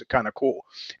mean. It was kind of cool,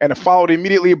 and it followed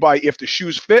immediately by If the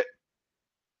Shoes Fit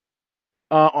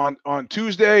on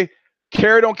Tuesday.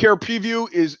 Care Don't Care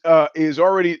preview is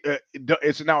already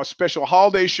it's now a special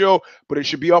holiday show, but it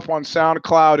should be up on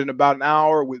SoundCloud in about an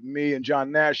hour with me and John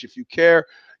Nash. If you care,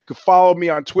 you can follow me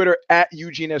on Twitter at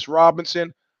Eugene S.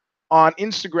 Robinson, on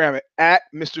Instagram at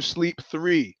Mr. Sleep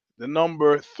 3, the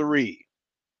number 3.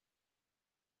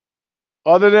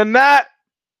 Other than that,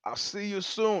 I'll see you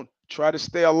soon. Try to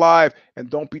stay alive and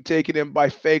don't be taken in by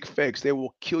fakes. They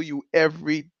will kill you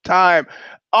every time.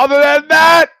 Other than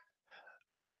that,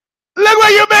 look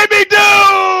what you made me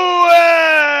do!